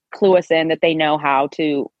would clue us in that they know how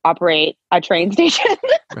to operate a train station.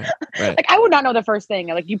 Right. Like, I would not know the first thing.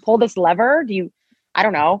 Like, you pull this lever, I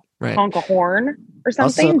don't know, honk a horn. or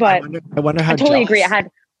something. Also, but I wonder how I totally agree.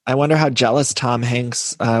 I wonder how jealous Tom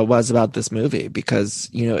Hanks was about this movie because,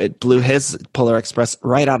 it blew his Polar Express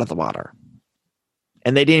right out of the water.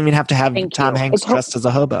 And they didn't even have to have Tom Hanks dressed as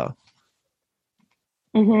a hobo.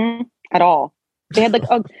 At all. They had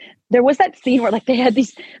there was that scene where they had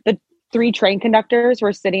the 3 train conductors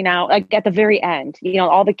were sitting out at the very end.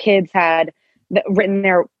 All the kids had written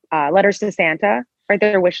their letters to Santa, right,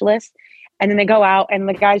 their wish list. And then they go out and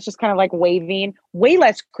the guy's just kind of waving, way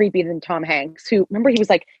less creepy than Tom Hanks, who, remember, he was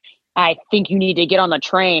like, I think you need to get on the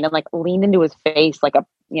train, and leaned into his face ugh.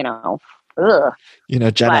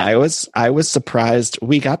 Jenna, I was surprised.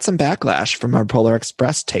 We got some backlash from our Polar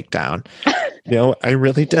Express takedown. I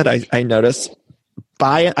really did. I noticed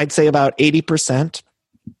I'd say about 80%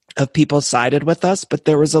 of people sided with us, but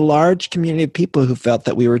there was a large community of people who felt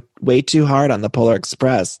that we were way too hard on the Polar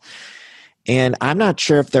Express. And I'm not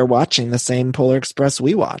sure if they're watching the same Polar Express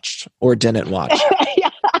we watched or didn't watch.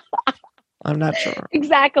 I'm not sure.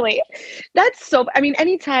 Exactly. That's so,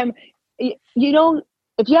 anytime if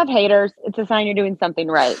you have haters, it's a sign you're doing something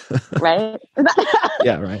right. Right?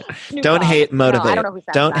 Yeah, right. Don't hate, motivate. No, I don't know who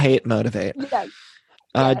said Don't that. hate, motivate.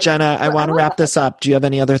 Yeah. Jenna, I want to wrap this up. Do you have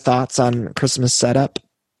any other thoughts on Christmas setup?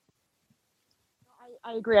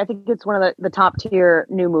 I agree. I think it's one of the top tier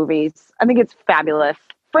new movies. I think it's fabulous.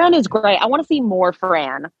 Fran is great. I want to see more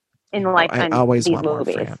Fran in Lifetime. I always these want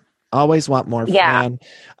movies. more Fran. Always want more Yeah.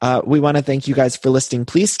 Fran. We want to thank you guys for listening.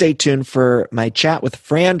 Please stay tuned for my chat with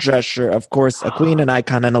Fran Drescher, of course, a queen, an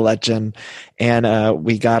icon, and a legend. And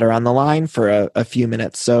we got her on the line for a few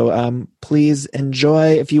minutes. So please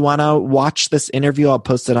enjoy. If you want to watch this interview, I'll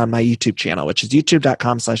post it on my YouTube channel, which is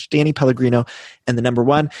youtube.com/Danny Pellegrino and the number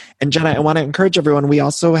 1. And Jenna, I want to encourage everyone. We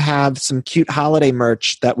also have some cute holiday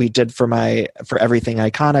merch that we did for Everything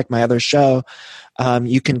Iconic, my other show.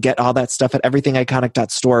 You can get all that stuff at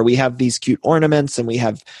everythingiconic.store. We have these cute ornaments and we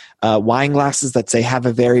have wine glasses that say "Have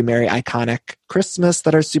a Very Merry Iconic Christmas"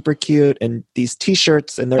 that are super cute, and these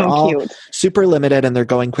t-shirts, and they're all cute. Super limited and they're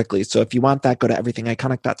going quickly. So if you want that, go to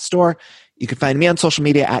everythingiconic.store. You can find me on social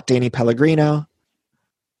media at Danny Pellegrino.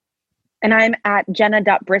 And I'm at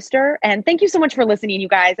jenna.brister. And thank you so much for listening, you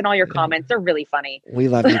guys, and all your comments. They're really funny. We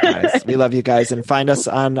love you guys. We love you guys. And find us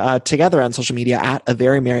on together on social media at A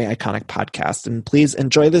Very Merry Iconic Podcast. And please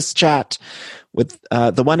enjoy this chat with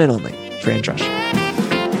the one and only Fran Drescher.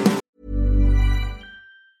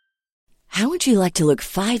 How would you like to look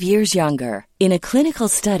 5 years younger? In a clinical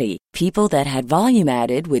study, people that had volume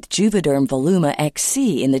added with Juvederm Voluma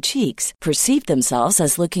XC in the cheeks perceived themselves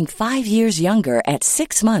as looking 5 years younger at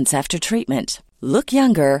 6 months after treatment. Look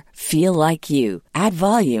younger, feel like you. Add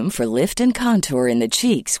volume for lift and contour in the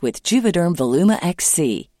cheeks with Juvederm Voluma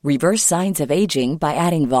XC. Reverse signs of aging by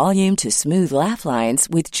adding volume to smooth laugh lines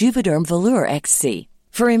with Juvederm Volure XC.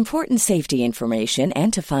 For important safety information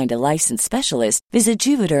and to find a licensed specialist, visit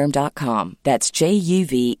Juvederm.com. That's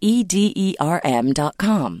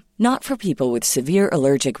JUVEDERM.com. Not for people with severe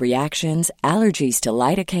allergic reactions, allergies to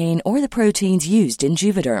lidocaine, or the proteins used in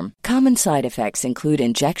Juvederm. Common side effects include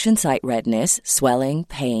injection site redness, swelling,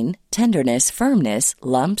 pain, tenderness, firmness,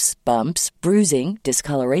 lumps, bumps, bruising,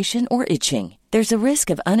 discoloration, or itching. There's a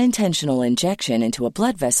risk of unintentional injection into a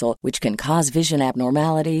blood vessel, which can cause vision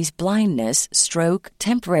abnormalities, blindness, stroke,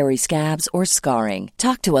 temporary scabs, or scarring.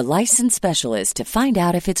 Talk to a licensed specialist to find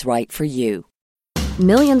out if it's right for you.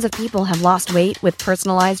 Millions of people have lost weight with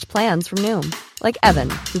personalized plans from Noom. Like Evan,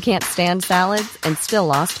 who can't stand salads and still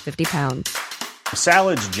lost 50 pounds.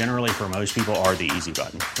 Salads generally for most people are the easy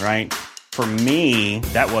button, right? For me,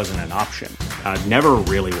 that wasn't an option. I never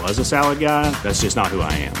really was a salad guy. That's just not who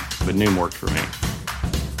I am. But Noom worked for me.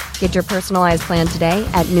 Get your personalized plan today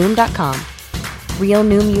at Noom.com. Real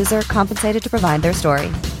Noom user compensated to provide their story.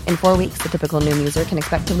 In 4 weeks, the typical Noom user can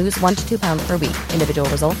expect to lose 1 to 2 pounds per week. Individual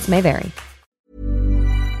results may vary.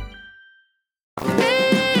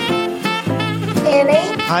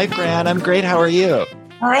 Danny? Hi, Fran. I'm great. How are you?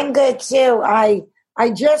 I'm good, too. I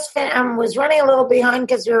just was running a little behind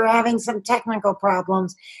because we were having some technical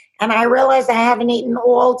problems, and I realized I haven't eaten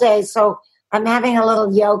all day, so I'm having a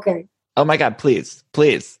little yogurt. Oh my God! Please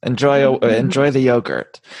enjoy the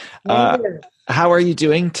yogurt. How are you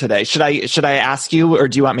doing today? Should I ask you, or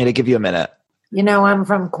do you want me to give you a minute? You know, I'm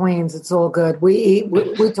from Queens. It's all good. We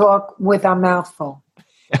talk with our mouth full.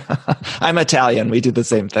 I'm Italian. We do the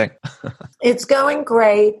same thing. It's going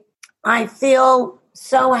great. I feel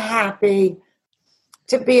so happy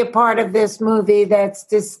to be a part of this movie that's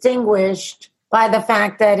distinguished by the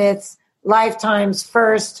fact that it's Lifetime's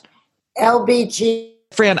first LBGT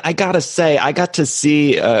Fran, I gotta say, I got to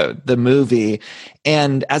see the movie,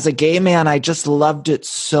 and as a gay man, I just loved it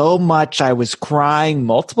so much. I was crying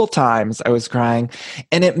multiple times. I was crying,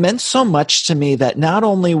 and it meant so much to me that not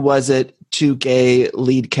only was it two gay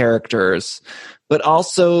lead characters, but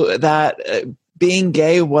also that being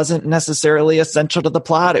gay wasn't necessarily essential to the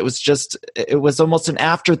plot. It was almost an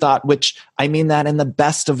afterthought, which I mean that in the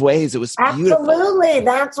best of ways. It was beautiful. Absolutely.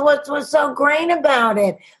 That's what was so great about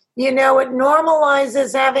it. It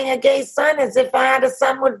normalizes having a gay son as if I had a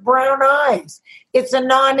son with brown eyes. It's a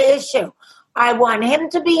non-issue. I want him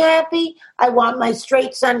to be happy. I want my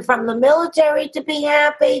straight son from the military to be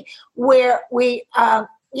happy, where we,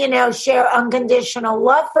 share unconditional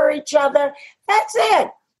love for each other. That's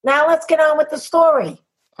it. Now let's get on with the story.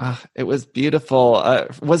 It was beautiful.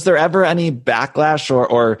 Was there ever any backlash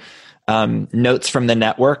or notes from the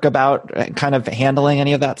network about kind of handling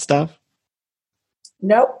any of that stuff?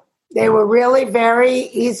 Nope. They were really very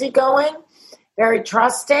easygoing, very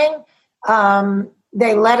trusting.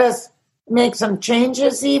 They let us make some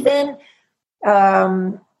changes even,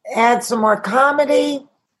 add some more comedy.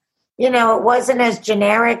 It wasn't as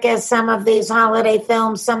generic as some of these holiday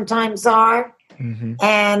films sometimes are. Mm-hmm.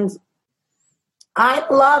 And I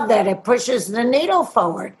love that it pushes the needle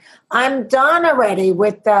forward. I'm done already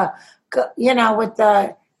with the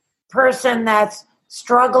person that's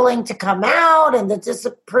struggling to come out and the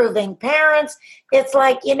disapproving parents. It's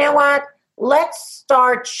like, you know what? Let's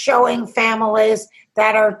start showing families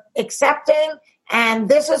that are accepting. And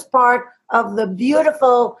this is part of the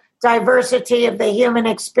beautiful diversity of the human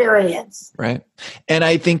experience. Right. And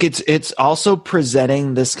I think it's also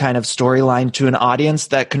presenting this kind of storyline to an audience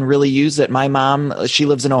that can really use it. My mom, she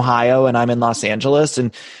lives in Ohio and I'm in Los Angeles,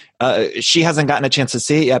 and she hasn't gotten a chance to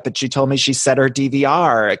see it yet, but she told me she set her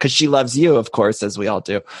DVR because she loves you, of course, as we all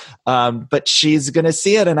do. But she's going to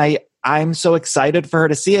see it. And I'm so excited for her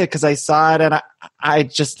to see it because I saw it, and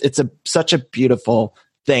it's such a beautiful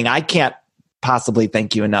thing. I can't possibly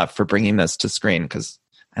thank you enough for bringing this to screen because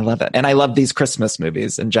I love it. And I love these Christmas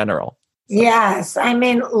movies in general. So. Yes. I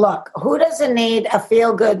mean, look, who doesn't need a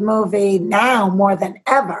feel-good movie now more than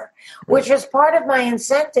ever, which was part of my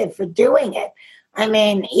incentive for doing it. I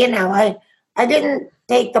mean, I didn't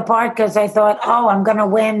take the part because I thought, I'm going to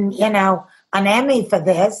win, an Emmy for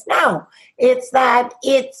this. No, it's that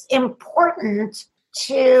it's important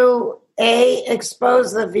to,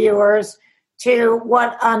 expose the viewers to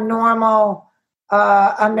what a normal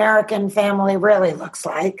American family really looks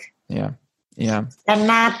like. Yeah. Yeah. And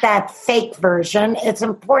not that fake version. It's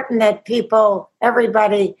important that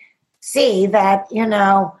everybody see that,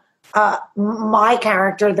 my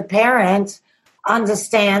character, the parent,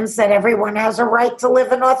 understands that everyone has a right to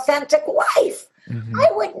live an authentic life. Mm-hmm. I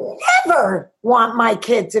would never want my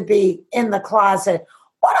kid to be in the closet.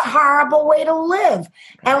 What a horrible way to live.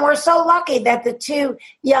 And we're so lucky that the two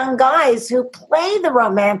young guys who play the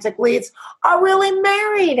romantic leads are really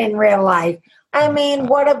married in real life. I mean,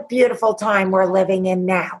 what a beautiful time we're living in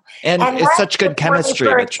now. And it's such good chemistry.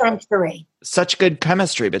 Such good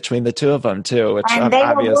chemistry between the two of them, too. Which and they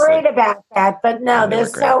were worried about that. But no, they're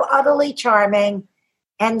so utterly charming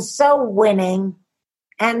and so winning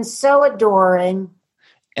and so adoring.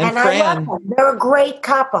 And Fran, I love them. They're a great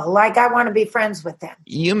couple. Like, I want to be friends with them.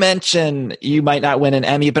 You mentioned you might not win an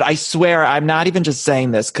Emmy, but I swear I'm not even just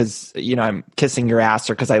saying this because, I'm kissing your ass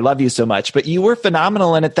or because I love you so much. But you were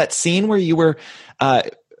phenomenal in it. That scene where you were, I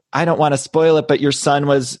don't want to spoil it, but your son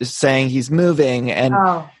was saying he's moving. And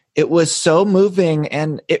it was so moving.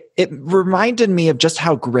 And it reminded me of just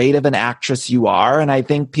how great of an actress you are. And I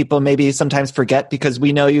think people maybe sometimes forget because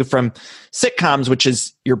we know you from sitcoms, which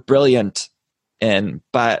is you're brilliant.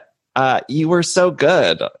 But you were so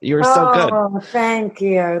good. You were so good. Oh, thank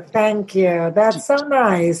you. Thank you. That's so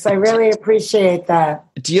nice. I really appreciate that.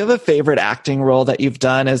 Do you have a favorite acting role that you've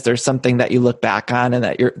done? Is there something that you look back on and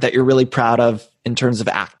that you're really proud of in terms of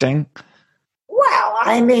acting? Well,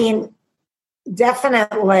 I mean,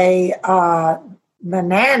 definitely The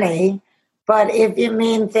Nanny. But if you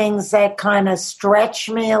mean things that kind of stretch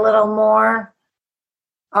me a little more,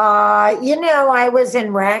 I was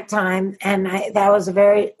in Ragtime, and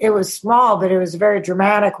it was small, but it was a very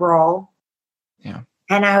dramatic role. Yeah.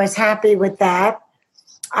 And I was happy with that.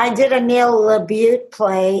 I did a Neil LaBute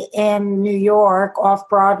play in New York off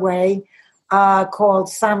Broadway called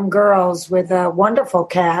Some Girls with a wonderful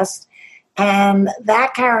cast. And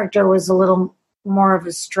that character was a little more of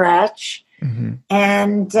a stretch. Mm-hmm.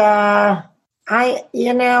 And I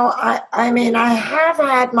have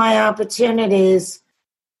had my opportunities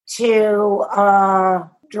to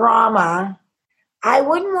drama. I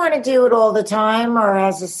wouldn't want to do it all the time or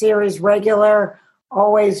as a series regular,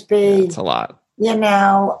 always be... That's a lot. in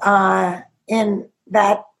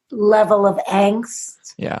that level of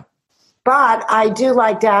angst. Yeah. But I do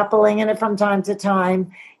like dappling in it from time to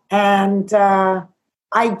time. And I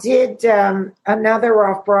did another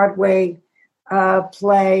off-Broadway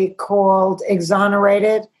play called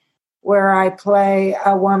Exonerated, where I play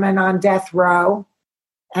a woman on death row.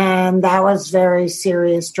 And that was very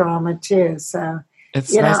serious drama, too. So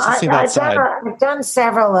it's nice to see that side. I've done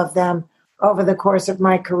several of them over the course of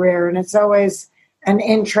my career, and it's always an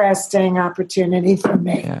interesting opportunity for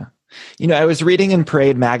me. Yeah. I was reading in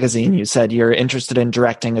Parade magazine, you said you're interested in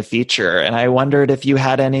directing a feature, and I wondered if you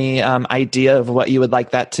had any idea of what you would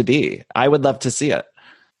like that to be. I would love to see it.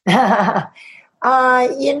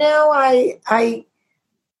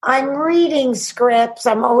 I'm reading scripts.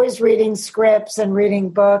 I'm always reading scripts and reading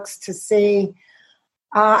books to see.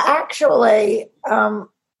 I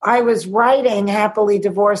was writing Happily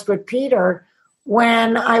Divorced with Peter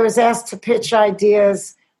when I was asked to pitch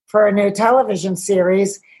ideas for a new television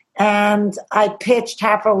series. And I pitched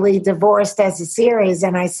Happily Divorced as a series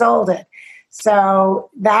and I sold it. So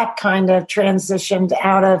that kind of transitioned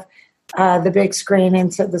out of the big screen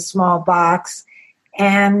into the small box.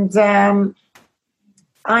 And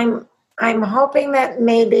I'm hoping that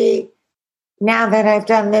maybe now that I've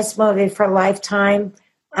done this movie for Lifetime,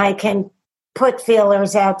 I can put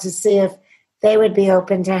feelers out to see if they would be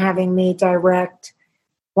open to having me direct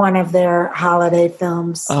one of their holiday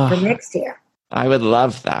films for next year. I would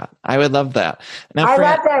love that. Now, I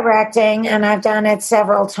love directing, and I've done it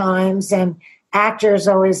several times, and actors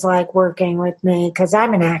always like working with me because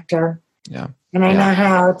I'm an actor. Yeah. And I know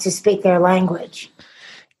how to speak their language.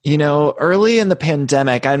 Early in the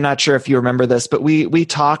pandemic, I'm not sure if you remember this, but we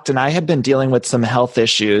talked, and I had been dealing with some health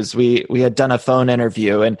issues. We had done a phone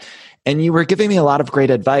interview, and you were giving me a lot of great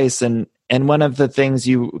advice. And one of the things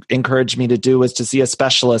you encouraged me to do was to see a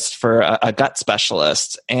specialist for a gut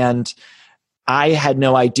specialist. And I had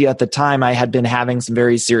no idea at the time I had been having some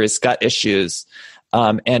very serious gut issues.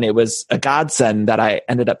 And it was a godsend that I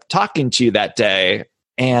ended up talking to you that day.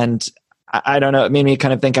 And I don't know, it made me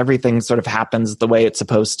kind of think everything sort of happens the way it's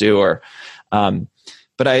supposed to,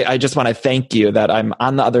 but I just want to thank you that I'm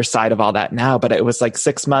on the other side of all that now, but it was like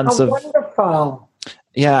 6 months of wonderful.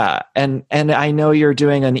 Yeah. And I know you're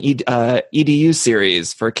doing an EDU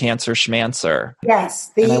series for Cancer Schmancer. Yes.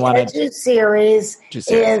 The EDU series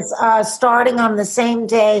is starting on the same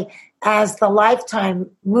day as the Lifetime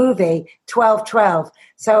movie, 12/12.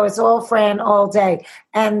 So it's all Fran all day.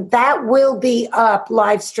 And that will be up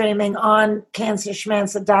live streaming on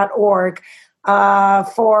cancerschmancer.org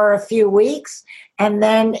for a few weeks. And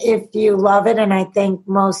then if you love it, and I think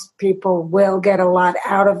most people will get a lot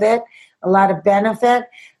out of it, a lot of benefit,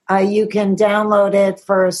 you can download it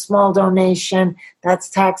for a small donation that's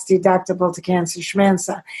tax deductible to Cancer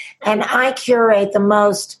Schmancer. And I curate the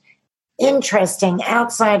most interesting,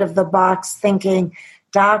 outside of the box thinking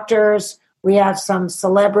doctors. We have some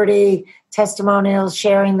celebrity testimonials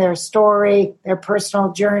sharing their story, their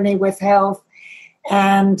personal journey with health,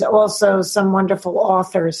 and also some wonderful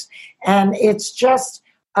authors. And it's just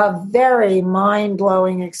a very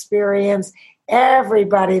mind-blowing experience.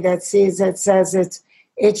 Everybody that sees it says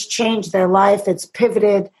it's changed their life. It's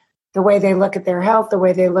pivoted the way they look at their health, the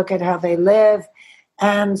way they look at how they live.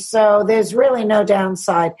 And so there's really no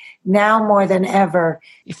downside now more than ever.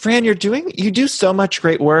 Fran, you do so much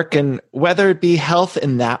great work, and whether it be health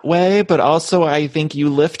in that way, but also I think you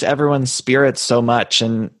lift everyone's spirits so much,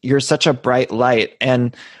 and you're such a bright light.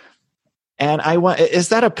 And is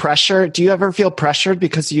that a pressure? Do you ever feel pressured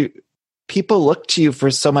because people look to you for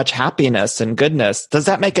so much happiness and goodness? Does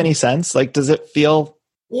that make any sense? Like, does it feel?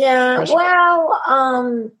 Yeah, pressure? Well,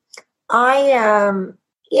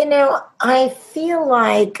 I feel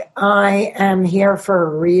like I am here for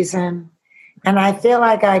a reason. And I feel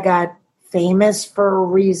like I got famous for a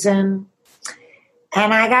reason.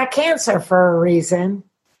 And I got cancer for a reason.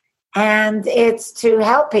 And it's to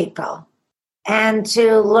help people and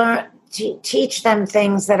to teach them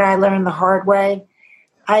things that I learned the hard way.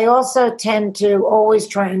 I also tend to always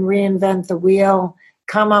try and reinvent the wheel,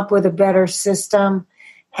 come up with a better system.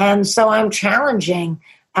 And so I'm challenging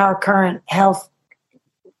our current health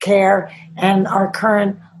care and our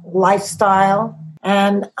current lifestyle.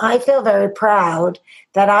 And I feel very proud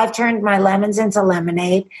that I've turned my lemons into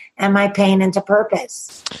lemonade and my pain into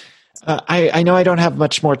purpose. I know I don't have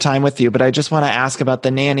much more time with you, but I just want to ask about the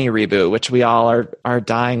Nanny reboot, which we all are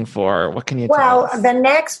dying for. What can you tell us? Well, the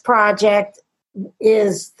next project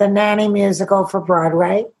is the Nanny musical for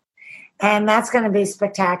Broadway. And that's going to be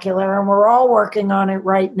spectacular. And we're all working on it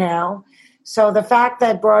right now. So the fact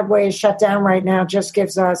that Broadway is shut down right now just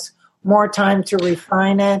gives us more time to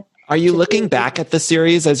refine it. Are you looking back at the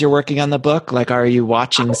series as you're working on the book? Like, are you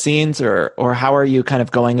watching scenes or how are you kind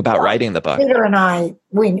of going about writing the book? Peter and I,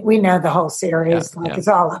 we know the whole series. It's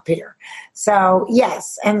all up here. So,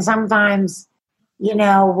 yes. And sometimes,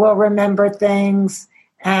 we'll remember things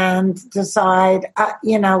and decide,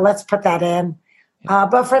 let's put that in.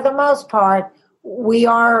 But for the most part, we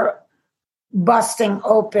are busting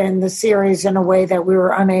open the series in a way that we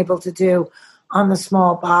were unable to do on the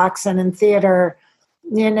small box. And in theater,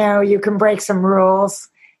 you can break some rules.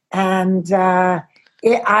 And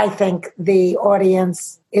I think the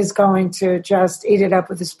audience is going to just eat it up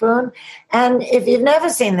with a spoon. And if you've never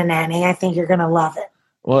seen The Nanny, I think you're going to love it.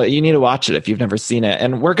 Well, you need to watch it if you've never seen it.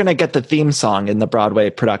 And we're going to get the theme song in the Broadway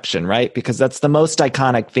production, right? Because that's the most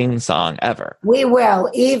iconic theme song ever. We will,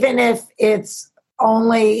 even if it's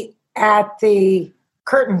only at the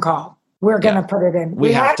curtain call. We're going to put it in.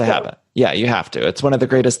 We have to have it. Yeah, you have to. It's one of the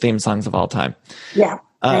greatest theme songs of all time. Yeah,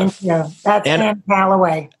 thank you. That's Anne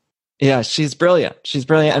Calloway. Yeah, she's brilliant. She's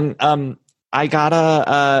brilliant. And I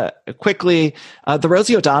gotta quickly, the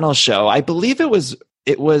Rosie O'Donnell show, I believe it was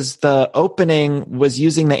the opening was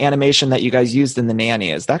using the animation that you guys used in The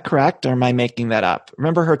Nanny. Is that correct? Or am I making that up?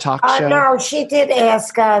 Remember her talk show? No, she did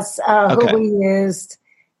ask us who we used,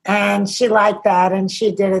 and she liked that, and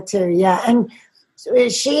she did it too. Yeah, and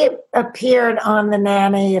she appeared on The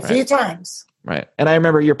Nanny a few times. Right. And I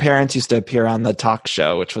remember your parents used to appear on the talk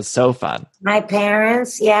show, which was so fun. My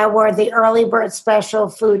parents, were the early bird special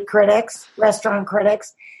food critics, restaurant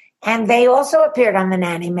critics. And they also appeared on The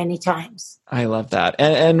Nanny many times. I love that.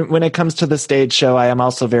 And when it comes to the stage show, I am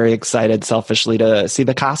also very excited, selfishly, to see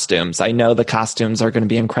the costumes. I know the costumes are going to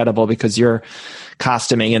be incredible because your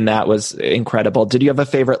costuming in that was incredible. Did you have a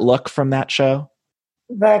favorite look from that show?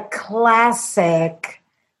 The classic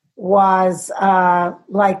was,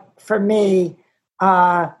 for me,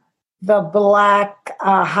 the black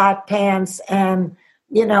hot pants and,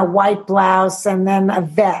 white blouse and then a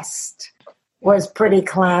vest was pretty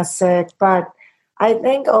classic. But I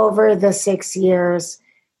think over the 6 years,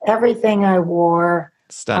 everything I wore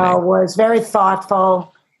was very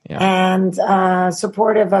thoughtful and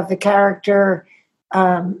supportive of the character,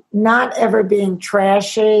 not ever being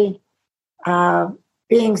trashy,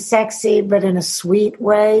 being sexy, but in a sweet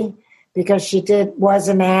way, because she was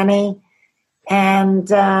a nanny.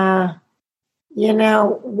 And, and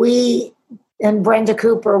Brenda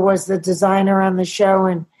Cooper was the designer on the show,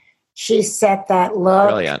 and she set that look.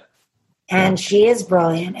 Brilliant. And she is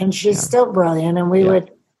brilliant, and she's still brilliant. And we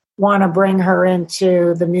would want to bring her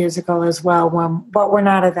into the musical as well, but we're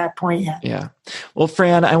not at that point yet. Yeah. Well,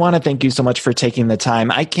 Fran, I want to thank you so much for taking the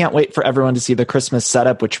time. I can't wait for everyone to see The Christmas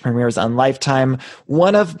Setup, which premieres on Lifetime.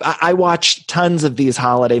 I watch tons of these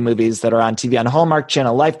holiday movies that are on TV on Hallmark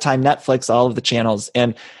Channel, Lifetime, Netflix, all of the channels.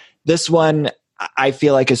 And this one, I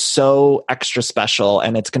feel like, is so extra special,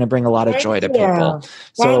 and it's going to bring a lot of joy to people.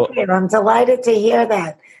 Thank you. I'm delighted to hear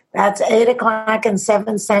that. That's 8:00 and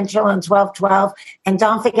 7 Central and 12:12. And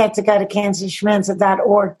don't forget to go to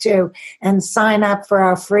kansasschmenza.org too and sign up for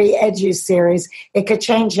our free Edu series. It could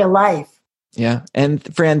change your life. Yeah. And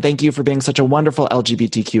Fran, thank you for being such a wonderful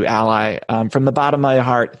LGBTQ ally. From the bottom of my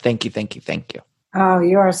heart, thank you, thank you, thank you. Oh,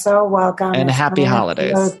 you are so welcome. And happy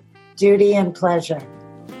holidays. Duty and pleasure.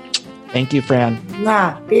 Thank you, Fran.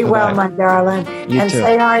 Yeah, be Bye-bye. well, my darling. You and too.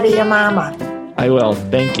 say hi to your mama. I will.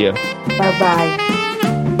 Thank you. Bye-bye.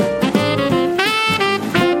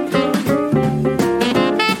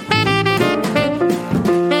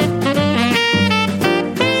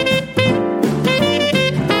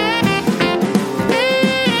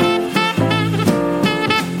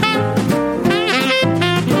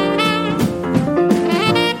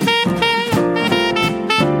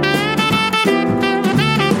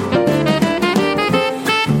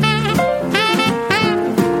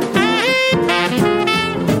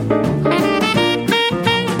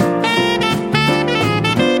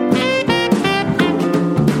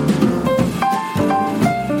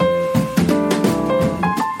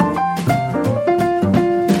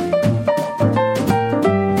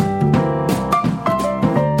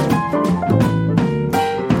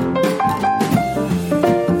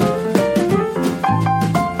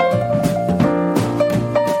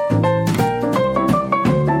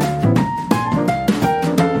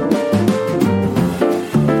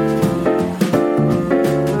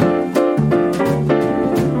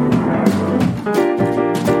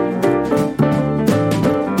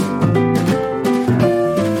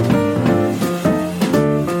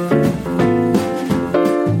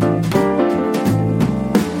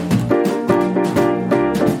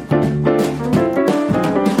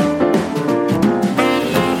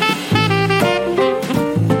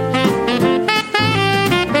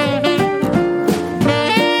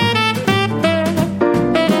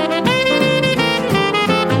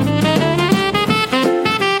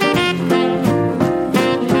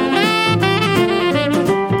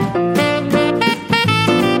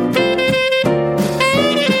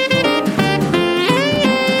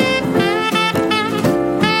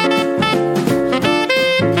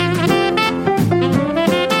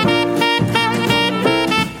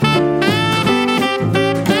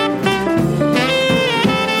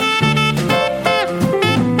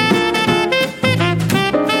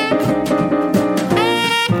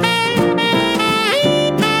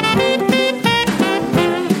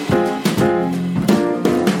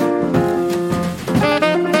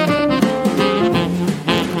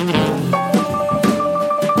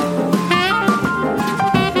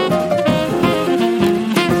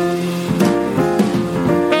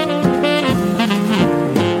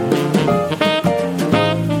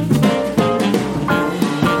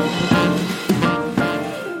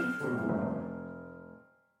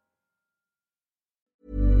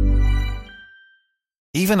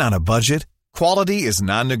 Even on a budget, quality is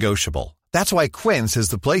non-negotiable. That's why Quince is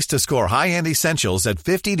the place to score high-end essentials at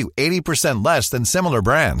 50 to 80% less than similar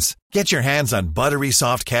brands. Get your hands on buttery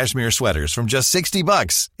soft cashmere sweaters from just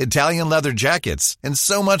 $60, Italian leather jackets, and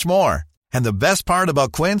so much more. And the best part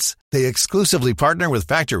about Quince, they exclusively partner with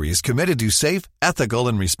factories committed to safe, ethical,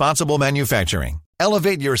 and responsible manufacturing.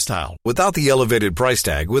 Elevate your style without the elevated price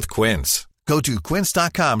tag with Quince. Go to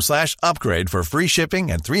quince.com/upgrade for free shipping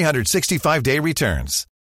and 365-day returns.